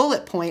 It's a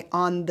bullet point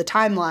on the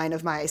timeline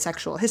of my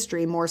sexual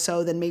history, more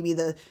so than maybe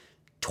the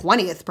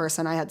 20th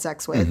person I had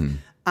sex with.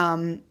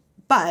 Mm-hmm.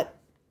 But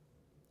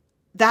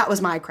that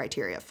was my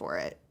criteria for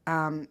it.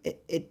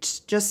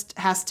 It just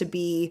has to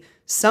be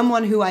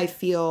someone who I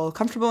feel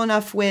comfortable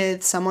enough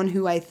with, someone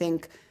who I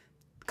think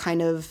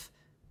kind of,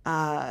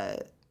 I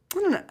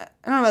don't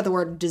know about the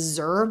word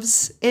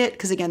deserves it,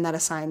 because again, that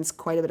assigns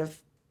quite a bit of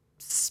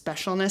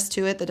specialness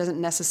to it that doesn't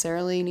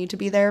necessarily need to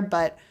be there.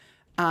 But,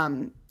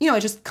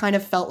 it just kind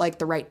of felt like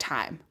the right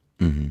time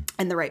and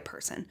the right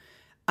person.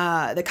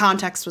 The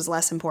context was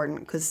less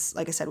important because,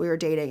 like I said, we were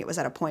dating. It was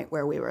at a point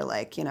where we were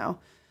like,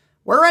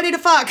 we're ready to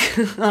fuck.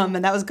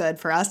 And that was good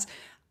for us.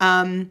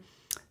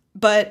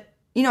 But,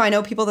 I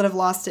know people that have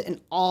lost it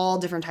in all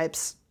different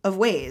types of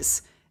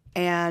ways.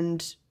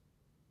 And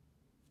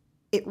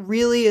it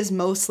really is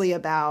mostly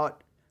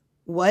about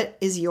what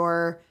is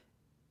your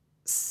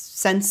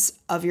sense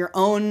of your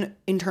own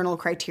internal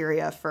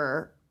criteria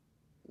for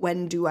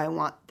when do I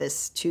want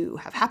this to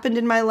have happened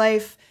in my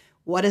life?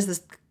 What is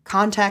this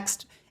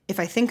context? If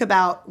I think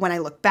about when I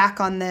look back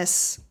on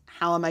this,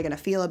 how am I going to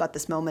feel about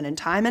this moment in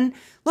time? And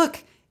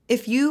look,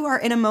 if you are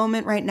in a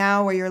moment right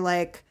now where you're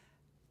like,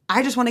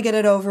 I just want to get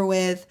it over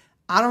with,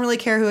 I don't really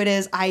care who it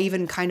is, I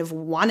even kind of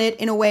want it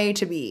in a way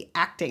to be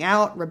acting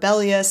out,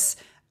 rebellious,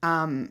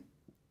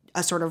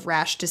 a sort of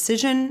rash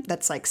decision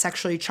that's like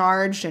sexually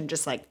charged and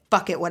just like,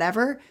 fuck it,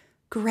 whatever,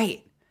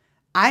 great.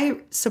 I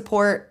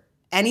support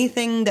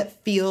anything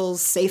that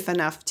feels safe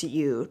enough to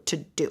you to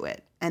do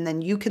it. And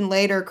then you can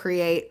later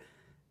create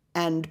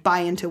and buy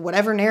into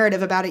whatever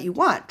narrative about it you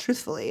want.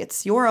 Truthfully,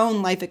 it's your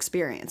own life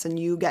experience and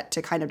you get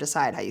to kind of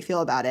decide how you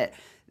feel about it.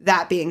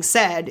 That being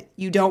said,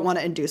 you don't want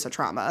to induce a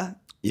trauma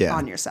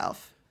on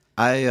yourself.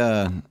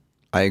 I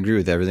agree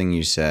with everything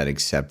you said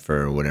except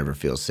for whatever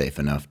feels safe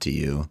enough to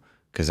you,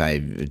 because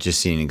I've just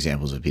seen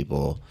examples of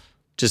people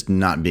just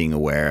not being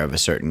aware of a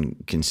certain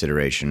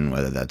consideration,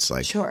 whether that's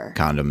like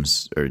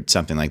condoms or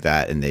something like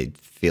that, and they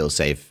feel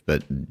safe,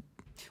 but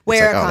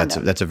wear a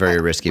condom. That's a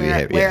very risky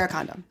behavior. Wear a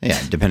condom.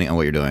 Yeah, depending on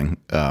what you're doing.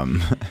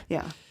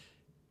 Yeah.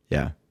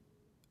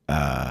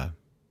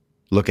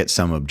 Look at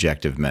some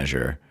objective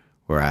measure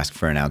or ask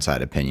for an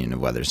outside opinion of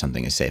whether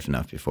something is safe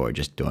enough before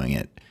just doing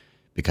it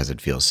because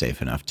it feels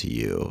safe enough to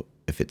you.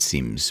 If it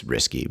seems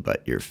risky,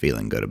 but you're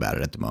feeling good about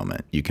it at the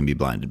moment, you can be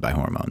blinded by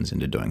hormones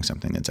into doing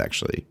something that's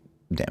actually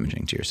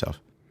damaging to yourself.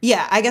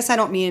 Yeah, I guess I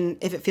don't mean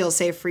if it feels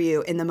safe for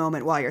you in the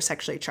moment while you're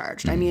sexually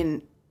charged. I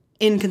mean,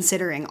 in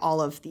considering all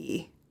of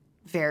the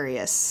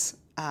various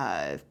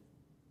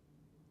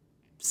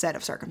set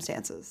of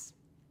circumstances.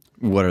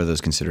 What are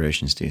those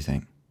considerations, do you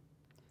think?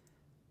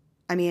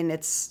 I mean,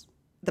 it's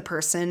the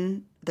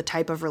person, the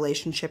type of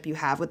relationship you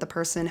have with the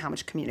person, how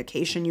much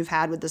communication you've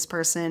had with this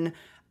person.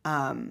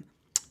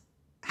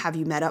 Have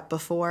you met up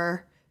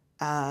before?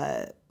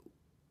 What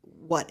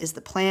is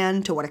the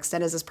plan? To what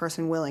extent is this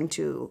person willing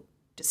to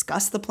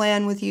discuss the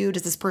plan with you?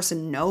 Does this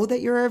person know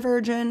that you're a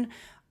virgin?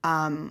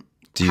 How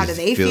do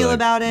they feel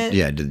about it?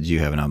 Yeah. Do you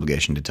have an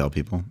obligation to tell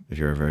people if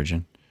you're a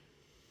virgin?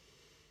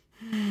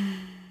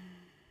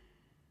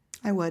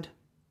 I would.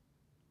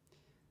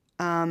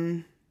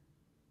 What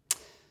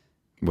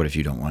if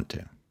you don't want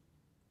to?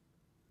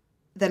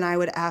 Then I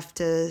would have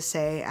to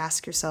say,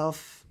 ask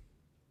yourself,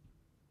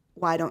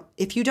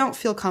 if you don't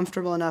feel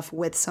comfortable enough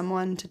with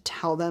someone to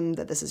tell them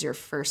that this is your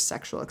first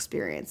sexual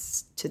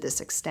experience to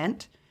this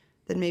extent,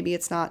 then maybe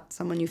it's not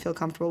someone you feel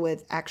comfortable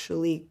with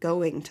actually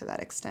going to that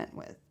extent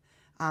with.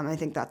 I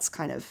think that's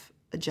kind of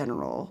a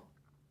general,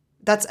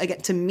 again,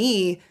 to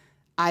me,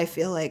 I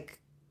feel like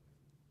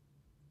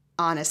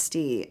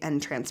honesty and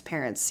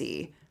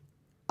transparency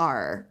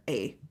are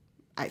I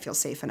feel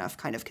safe enough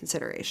kind of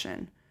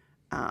consideration.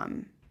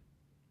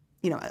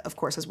 of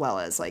course, as well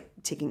as like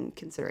taking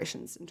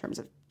considerations in terms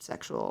of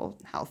sexual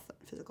health,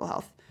 physical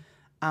health.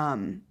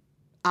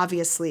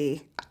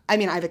 Obviously, I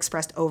mean, I've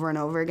expressed over and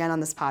over again on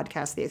this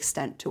podcast the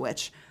extent to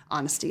which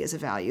honesty is a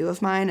value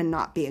of mine and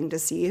not being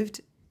deceived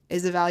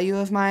is a value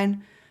of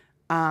mine.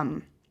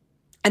 And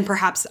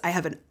perhaps I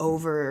have an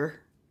overly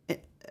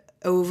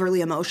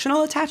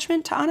emotional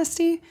attachment to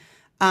honesty.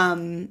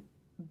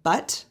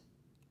 But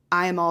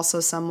I am also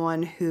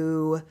someone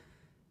who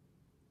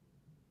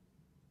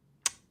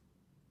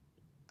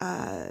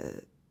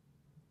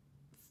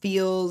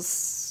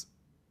feels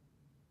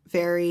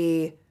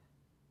very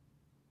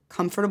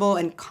comfortable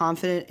and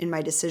confident in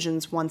my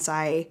decisions once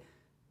I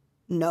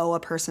know a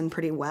person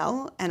pretty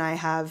well. And I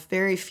have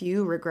very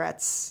few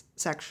regrets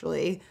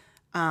sexually,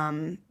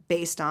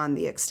 based on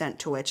the extent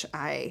to which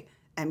I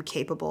am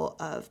capable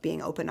of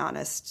being open,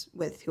 honest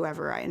with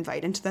whoever I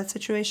invite into that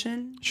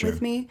situation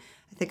with me.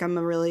 I think I'm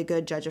a really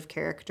good judge of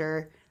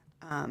character.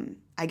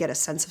 I get a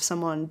sense of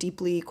someone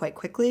deeply quite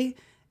quickly,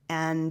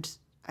 and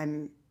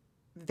I'm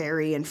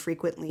very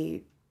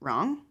infrequently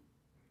wrong.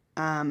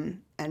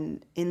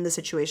 And in the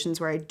situations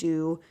where I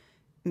do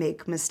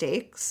make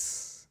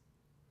mistakes,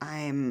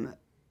 I'm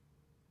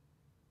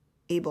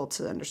able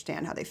to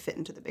understand how they fit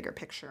into the bigger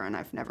picture, and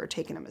I've never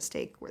taken a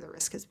mistake where the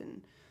risk has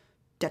been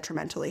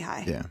detrimentally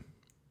high. Yeah.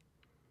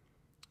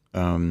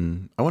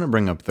 I want to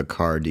bring up the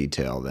car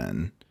detail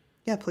then.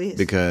 Yeah, please.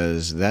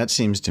 Because that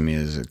seems to me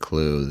as a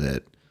clue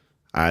that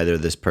either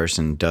this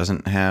person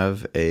doesn't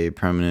have a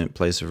permanent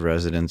place of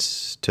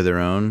residence to their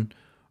own,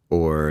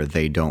 or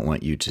they don't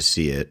want you to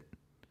see it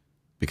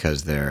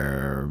because they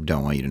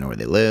don't want you to know where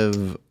they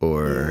live,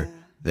 or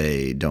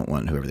they don't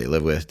want whoever they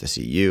live with to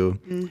see you.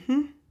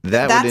 Mm-hmm.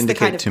 That's would indicate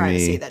the kind of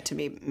privacy that to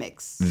me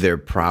makes they're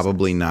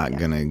probably not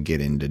going to get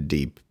into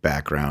deep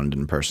background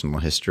and personal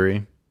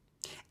history.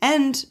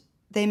 And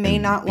they may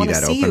not want to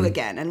see you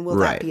again, and will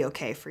that be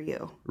okay for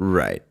you?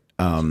 Right.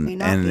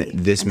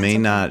 This may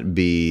not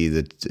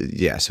be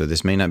so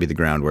this may not be the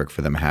groundwork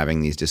for them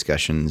having these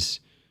discussions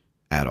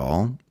at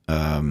all.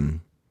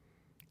 And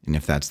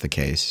if that's the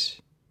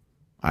case,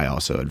 I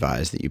also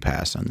advise that you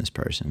pass on this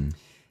person.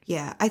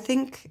 Yeah, I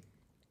think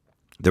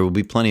there will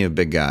be plenty of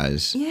big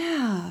guys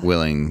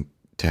willing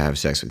to have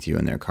sex with you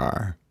in their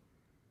car.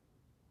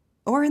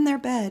 Or in their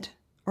bed.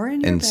 Or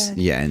in your bed.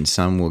 Yeah, and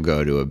some will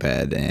go to a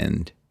bed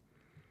and...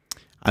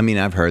 I mean,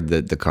 I've heard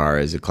that the car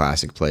is a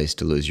classic place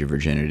to lose your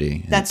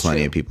virginity. That's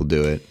plenty true. of people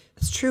do it.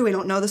 It's true. We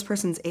don't know this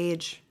person's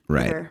age.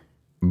 Right. Either.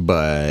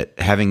 But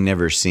having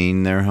never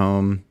seen their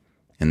home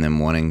and them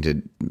wanting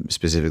to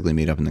specifically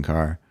meet up in the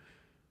car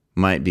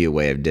might be a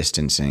way of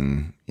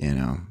distancing,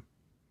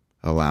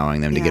 allowing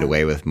them to get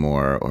away with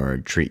more or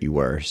treat you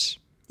worse.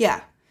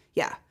 Yeah.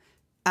 Yeah.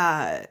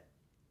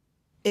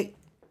 It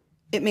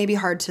may be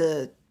hard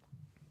to...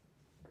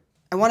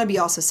 I want to be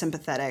also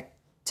sympathetic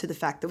to the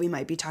fact that we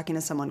might be talking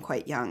to someone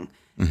quite young,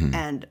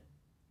 and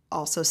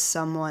also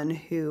someone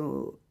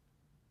who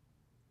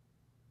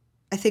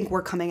I think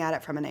we're coming at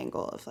it from an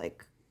angle of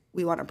like,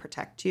 we want to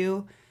protect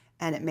you,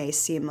 and it may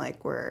seem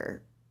like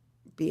we're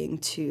being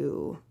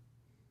too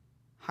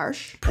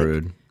harsh.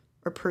 Prude.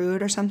 Or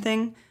prude or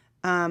something,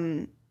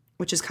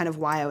 which is kind of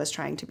why I was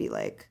trying to be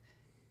like,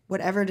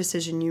 whatever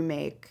decision you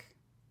make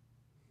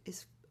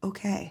is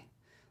okay.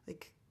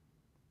 Like,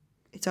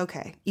 it's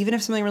okay. Even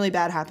if something really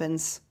bad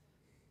happens,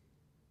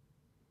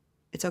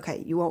 it's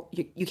okay.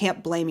 You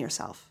can't blame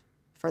yourself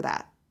for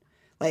that.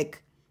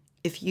 Like,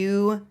 if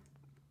you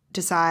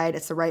decide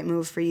it's the right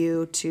move for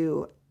you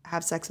to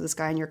have sex with this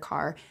guy in your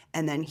car,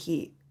 and then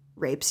he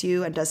rapes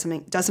you and does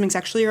something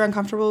sexually you're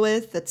uncomfortable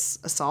with, that's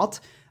assault,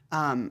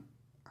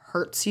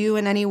 hurts you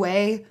in any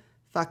way,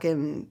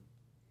 fucking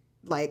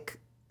like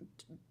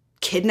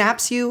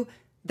kidnaps you,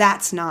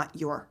 that's not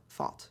your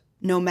fault.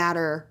 No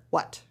matter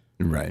what.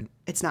 Right.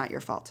 It's not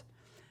your fault.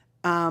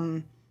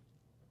 And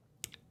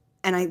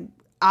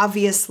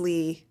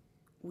obviously,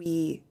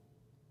 we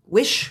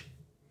wish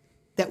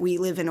that we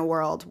live in a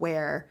world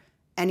where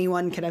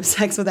anyone can have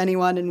sex with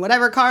anyone in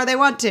whatever car they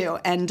want to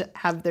and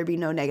have there be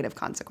no negative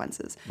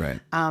consequences. Right.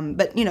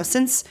 But,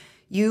 since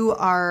you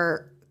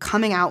are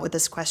coming out with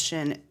this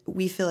question,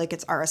 we feel like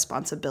it's our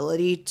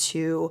responsibility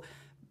to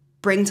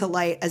bring to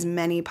light as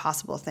many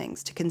possible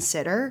things to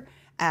consider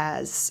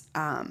as,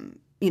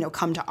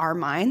 come to our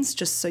minds,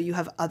 just so you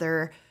have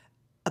other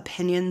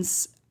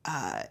opinions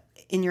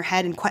in your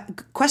head and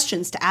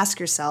questions to ask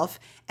yourself,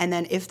 and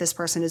then if this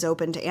person is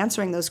open to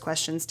answering those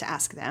questions, to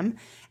ask them.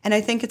 And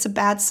I think it's a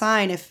bad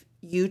sign if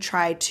you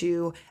try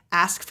to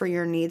ask for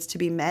your needs to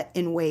be met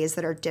in ways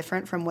that are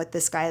different from what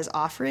this guy is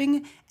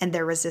offering, and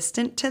they're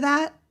resistant to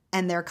that,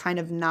 and they're kind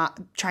of not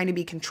trying to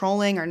be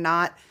controlling or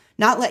not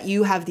let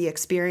you have the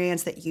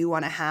experience that you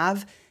want to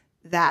have.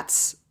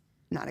 That's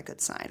not a good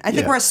sign. I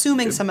think we're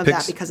assuming some of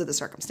that because of the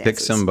circumstances. Pick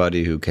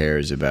somebody who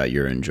cares about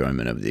your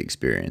enjoyment of the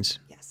experience.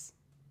 Yes.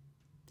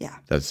 Yeah.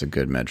 That's a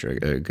good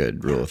metric, a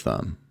good rule of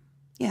thumb.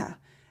 Yeah.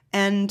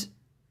 And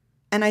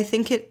I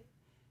think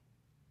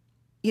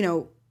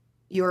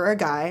you're a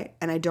guy,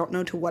 and I don't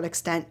know to what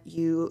extent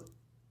you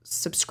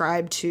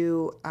subscribe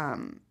to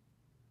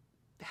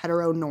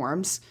hetero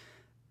norms.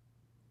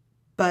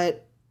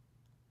 But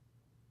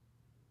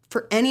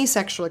for any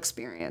sexual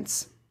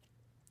experience,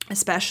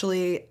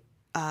 especially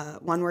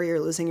one where you're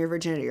losing your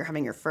virginity or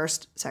having your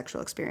first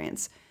sexual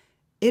experience,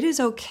 it is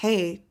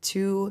okay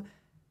to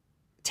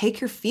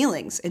take your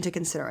feelings into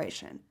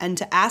consideration and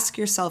to ask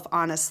yourself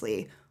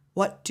honestly,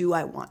 what do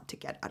I want to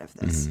get out of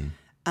this?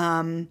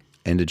 And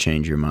to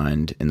change your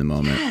mind in the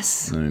moment.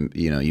 Yes.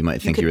 You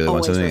might think can you really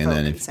want always something, and revoke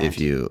then if consent.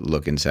 you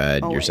look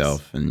inside Always.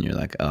 yourself and you're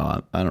like,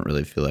 oh, I don't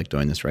really feel like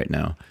doing this right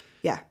now.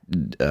 Yeah.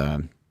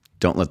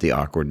 Don't let the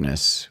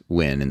awkwardness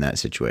win in that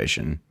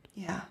situation.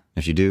 Yeah.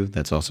 If you do,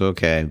 that's also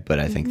okay. But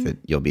I think that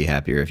you'll be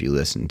happier if you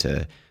listen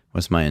to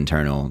what's my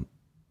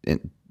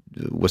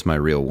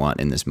real want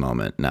in this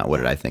moment, not what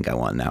did I think I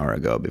want an hour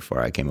ago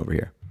before I came over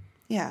here.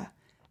 Yeah.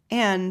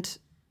 And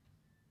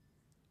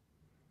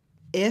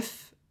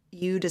if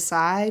you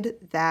decide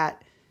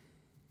that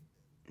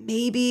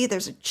maybe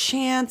there's a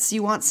chance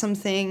you want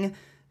something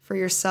for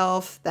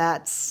yourself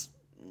that's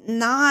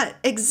not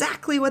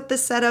exactly what the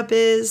setup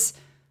is,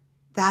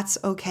 that's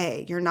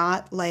okay. You're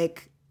not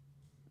like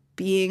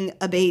being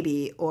a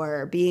baby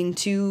or being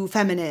too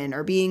feminine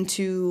or being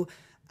too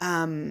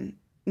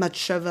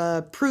much of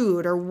a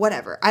prude or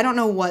whatever. I don't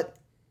know what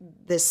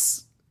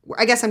this,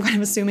 I guess I'm kind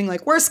of assuming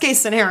like worst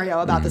case scenario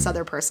about this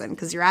other person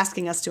because you're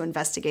asking us to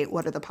investigate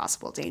what are the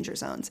possible danger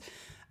zones.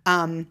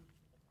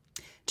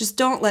 Just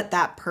don't let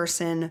that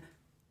person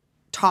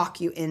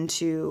talk you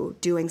into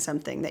doing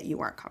something that you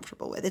aren't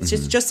comfortable with. It's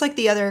just like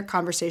the other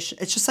conversation.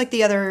 It's just like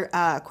the other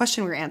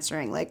question we were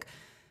answering. Like,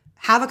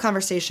 have a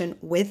conversation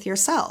with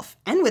yourself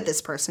and with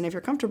this person if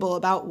you're comfortable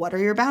about what are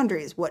your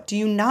boundaries. What do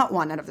you not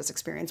want out of this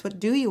experience? What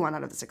do you want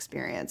out of this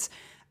experience?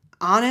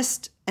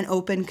 Honest and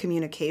open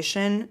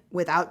communication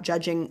without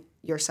judging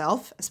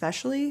yourself,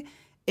 especially,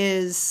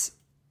 is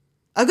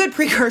a good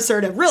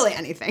precursor to really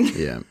anything.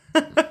 Yeah.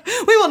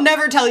 We will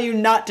never tell you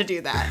not to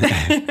do that.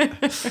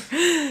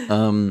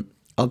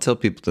 I'll tell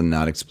people to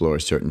not explore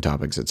certain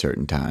topics at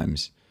certain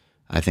times.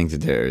 I think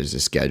that there is a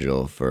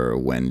schedule for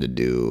when to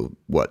do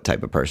what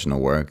type of personal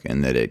work,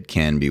 and that it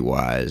can be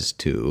wise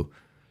to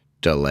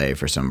delay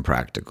for some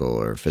practical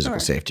or physical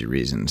safety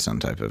reason, some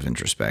type of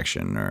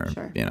introspection or,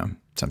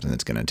 something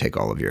that's going to take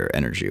all of your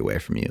energy away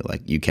from you.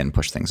 Like you can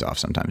push things off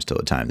sometimes till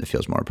a time that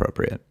feels more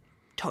appropriate.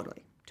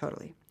 Totally.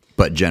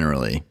 But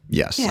generally,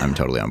 yes, I'm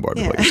totally on board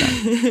with what you're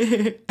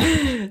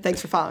saying.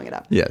 Thanks for following it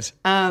up. Yes.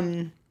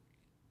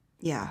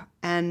 Yeah.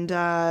 And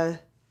I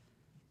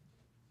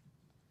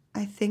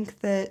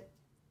think that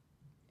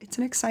it's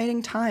an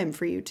exciting time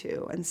for you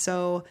too. And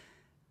so,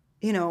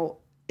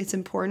 it's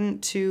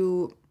important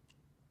to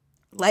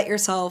let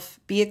yourself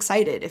be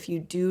excited. If you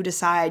do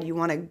decide you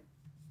want to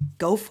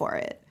go for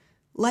it,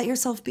 let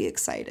yourself be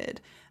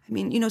excited. I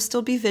mean,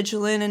 still be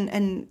vigilant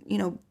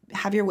and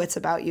have your wits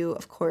about you,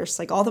 of course,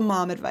 like all the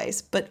mom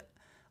advice, but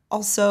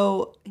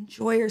also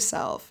enjoy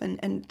yourself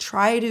and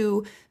try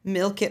to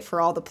milk it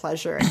for all the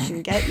pleasure it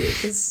can get you,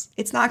 because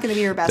it's not going to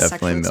be your best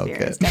sexual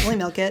experience. Definitely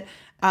milk it.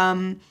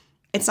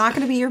 It's not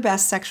going to be your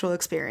best sexual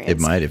experience.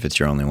 It might if it's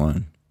your only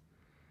one.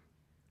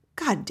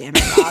 God damn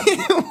it, Rob.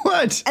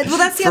 What? Well,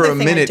 that's the for other a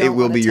thing. minute, it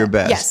will be your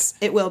best. Yes,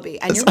 it will be,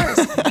 and your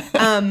worst.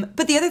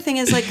 But the other thing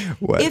is, like,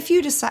 if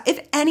you decide, if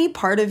any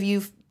part of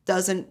you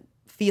doesn't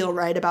feel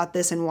right about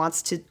this and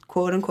wants to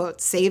quote unquote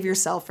save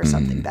yourself for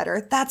something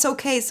better, that's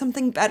okay.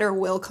 Something better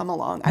will come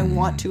along. I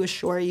want to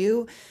assure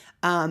you.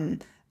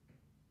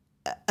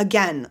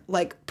 Again,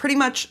 like pretty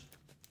much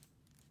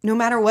no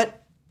matter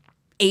what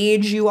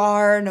age you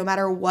are, no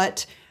matter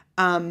what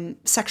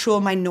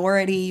sexual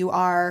minority you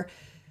are,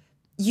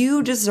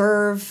 you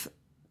deserve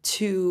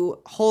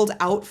to hold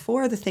out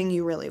for the thing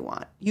you really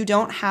want. You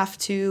don't have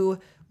to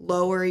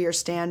lower your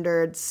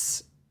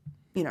standards,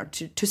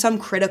 to some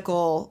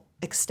critical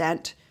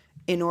extent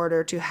in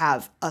order to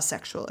have a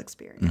sexual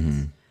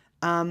experience.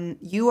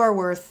 You are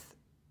worth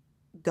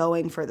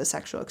going for the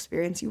sexual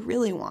experience you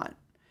really want,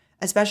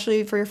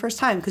 especially for your first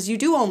time, because you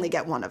do only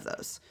get one of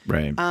those.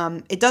 Right.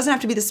 It doesn't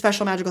have to be the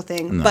special magical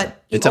thing,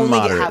 but you it's a only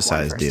have moderate one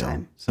sized first deal.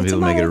 time. Some It's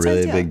people make it a moderate-sized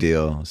really deal. big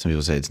deal. Some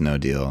people say it's no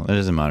deal. It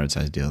is a moderate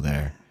sized deal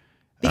there.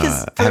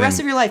 Because for the rest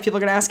of your life, people are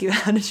going to ask you,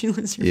 how did you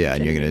lose your Yeah,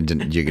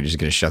 and you're just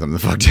gonna shut them the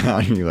fuck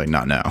down. And you're like,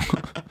 not now.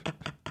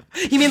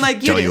 You mean like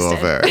you Tell you just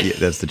off did? air. Yeah,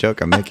 that's the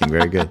joke I'm making.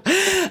 Very good.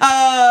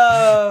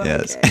 Oh,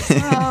 Yes. okay.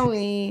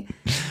 Sorry.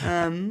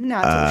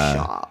 Not so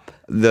sharp.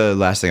 The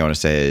last thing I want to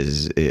say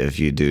is, if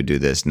you do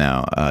this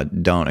now,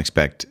 don't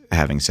expect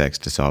having sex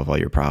to solve all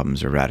your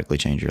problems or radically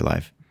change your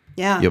life.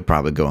 Yeah. You'll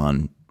probably go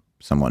on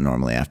somewhat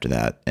normally after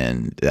that,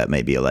 and that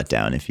may be a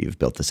letdown if you've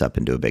built this up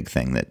into a big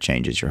thing that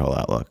changes your whole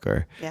outlook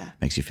or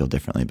makes you feel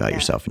differently about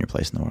yourself and your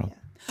place in the world.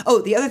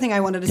 Oh, the other thing I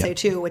wanted to say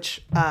too,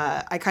 which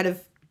I kind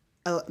of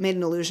made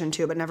an allusion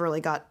to but never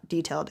really got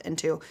detailed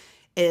into,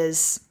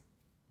 is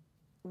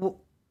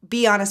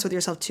be honest with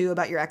yourself too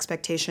about your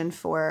expectation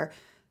for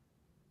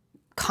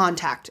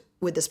contact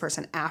with this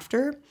person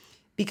after.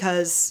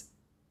 Because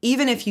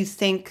even if you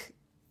think,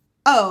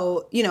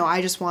 I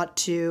just want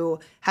to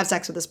have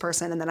sex with this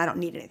person and then I don't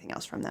need anything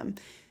else from them,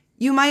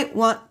 you might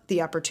want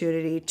the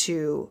opportunity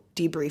to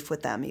debrief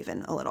with them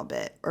even a little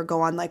bit, or go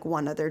on like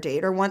one other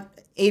date, or want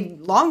a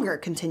longer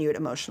continued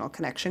emotional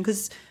connection.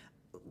 Because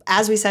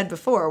as we said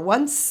before,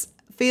 once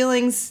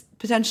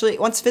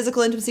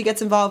physical intimacy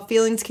gets involved,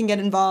 feelings can get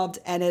involved,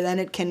 and then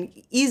it can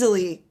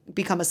easily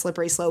become a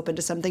slippery slope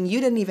into something you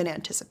didn't even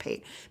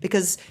anticipate,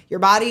 because your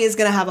body is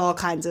going to have all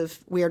kinds of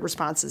weird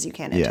responses you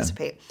can't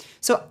anticipate.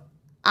 So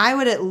I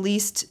would at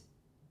least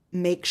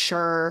make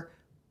sure,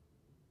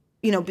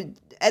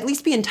 at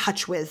least be in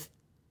touch with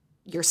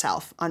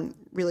yourself on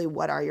really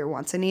what are your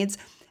wants and needs,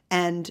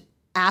 and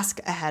ask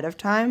ahead of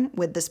time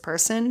with this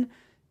person.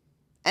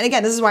 And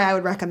again, this is why I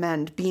would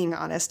recommend being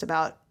honest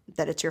about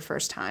that it's your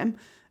first time.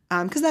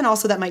 Because then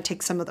also that might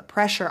take some of the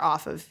pressure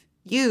off of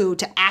you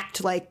to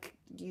act like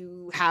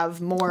you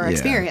have more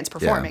experience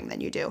performing than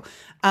you do.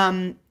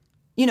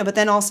 But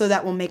then also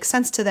that will make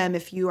sense to them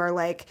if you are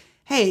like,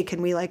 hey,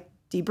 can we like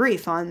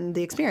debrief on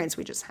the experience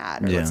we just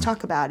had, or let's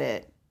talk about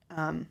it.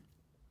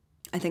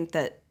 I think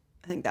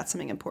that's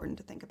something important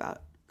to think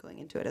about going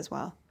into it as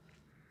well.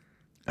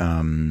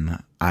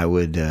 I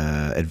would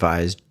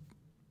advise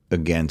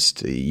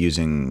against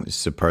using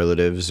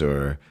superlatives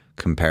or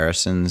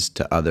comparisons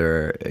to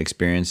other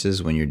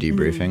experiences when you're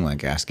debriefing,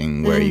 like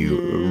asking where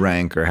you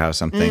rank or how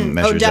something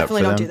measures up for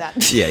them. Definitely don't do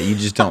that. Yeah, you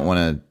just don't want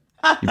to.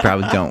 You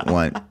probably don't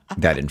want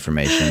that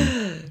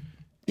information.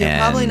 You're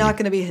probably not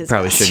going to be his.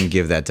 Probably best. shouldn't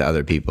give that to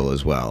other people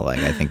as well. Like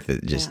I think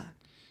that just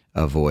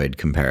avoid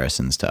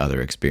comparisons to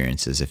other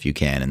experiences if you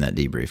can in that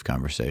debrief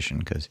conversation,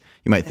 because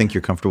you might think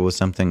you're comfortable with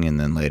something and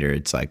then later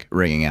it's like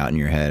ringing out in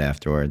your head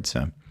afterwards.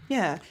 So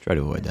try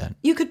to avoid that.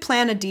 You could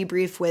plan a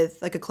debrief with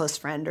like a close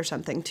friend or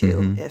something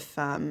too, if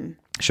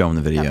show them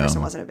the video. That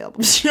person wasn't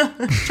available. Show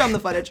them the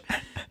footage.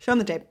 Show them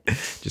the tape.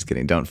 Just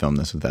kidding. Don't film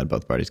this without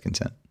both parties'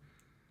 consent.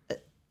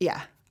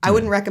 Yeah. I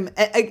wouldn't recommend,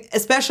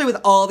 especially with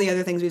all the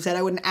other things we've said,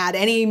 I wouldn't add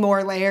any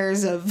more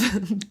layers of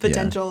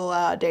potential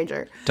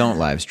danger. Don't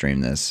live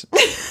stream this.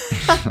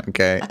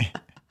 Okay.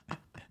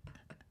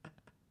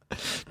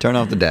 Turn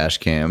off the dash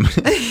cam.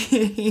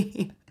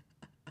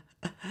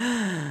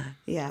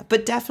 Yeah,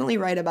 but definitely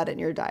write about it in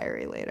your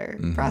diary later.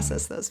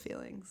 Process those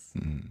feelings.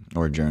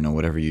 Or journal,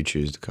 whatever you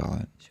choose to call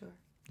it. Sure.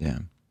 Yeah.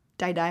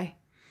 Die.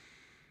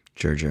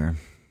 Jur.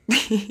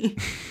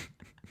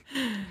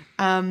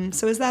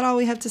 So is that all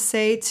we have to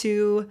say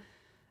to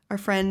our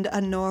friend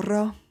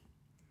Anoro?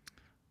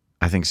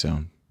 I think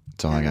so.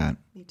 That's all I got.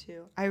 Me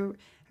too. I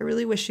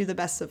really wish you the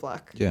best of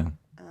luck. Yeah.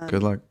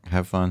 Good luck.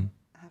 Have fun.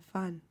 Have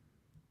fun.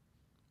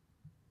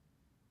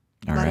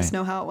 All Let right. us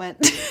know how it went.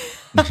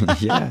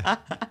 Yeah.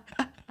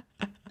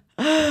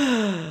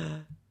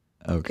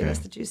 Okay. Give us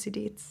the juicy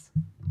deets.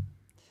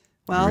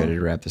 Well, You ready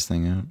to wrap this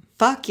thing out?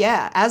 fuck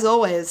yeah. As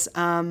always,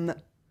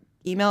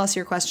 email us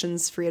your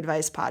questions,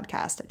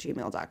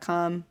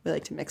 freeadvicepodcast@gmail.com. We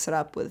like to mix it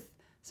up with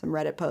some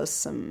Reddit posts,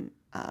 some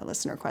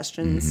listener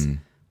questions.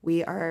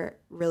 We are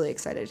really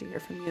excited to hear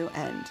from you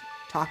and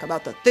talk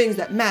about the things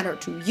that matter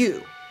to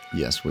you.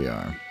 Yes, we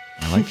are.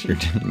 I like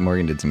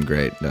Morgan did some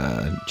great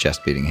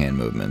chest beating hand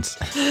movements.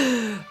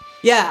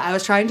 Yeah, I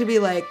was trying to be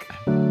like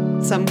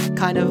some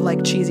kind of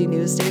like cheesy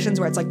news stations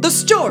where it's like the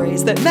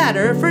stories that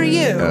matter for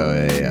you.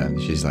 Oh, yeah.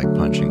 She's like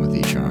punching with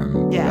each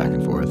arm Yeah. back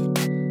and forth,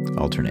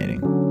 alternating.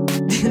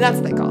 That's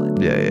what they call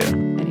it. Yeah.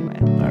 Anyway.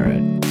 All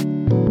right.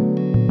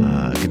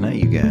 Good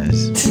night, you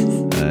guys.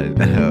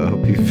 I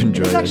hope you've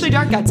enjoyed It's actually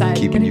dark outside.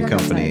 keeping you Getting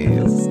dark company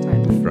outside. This is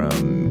time.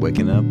 from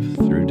waking up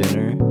through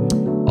dinner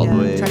all the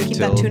way Try to keep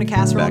that till tuna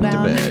casserole back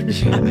down. to bed.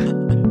 Yeah.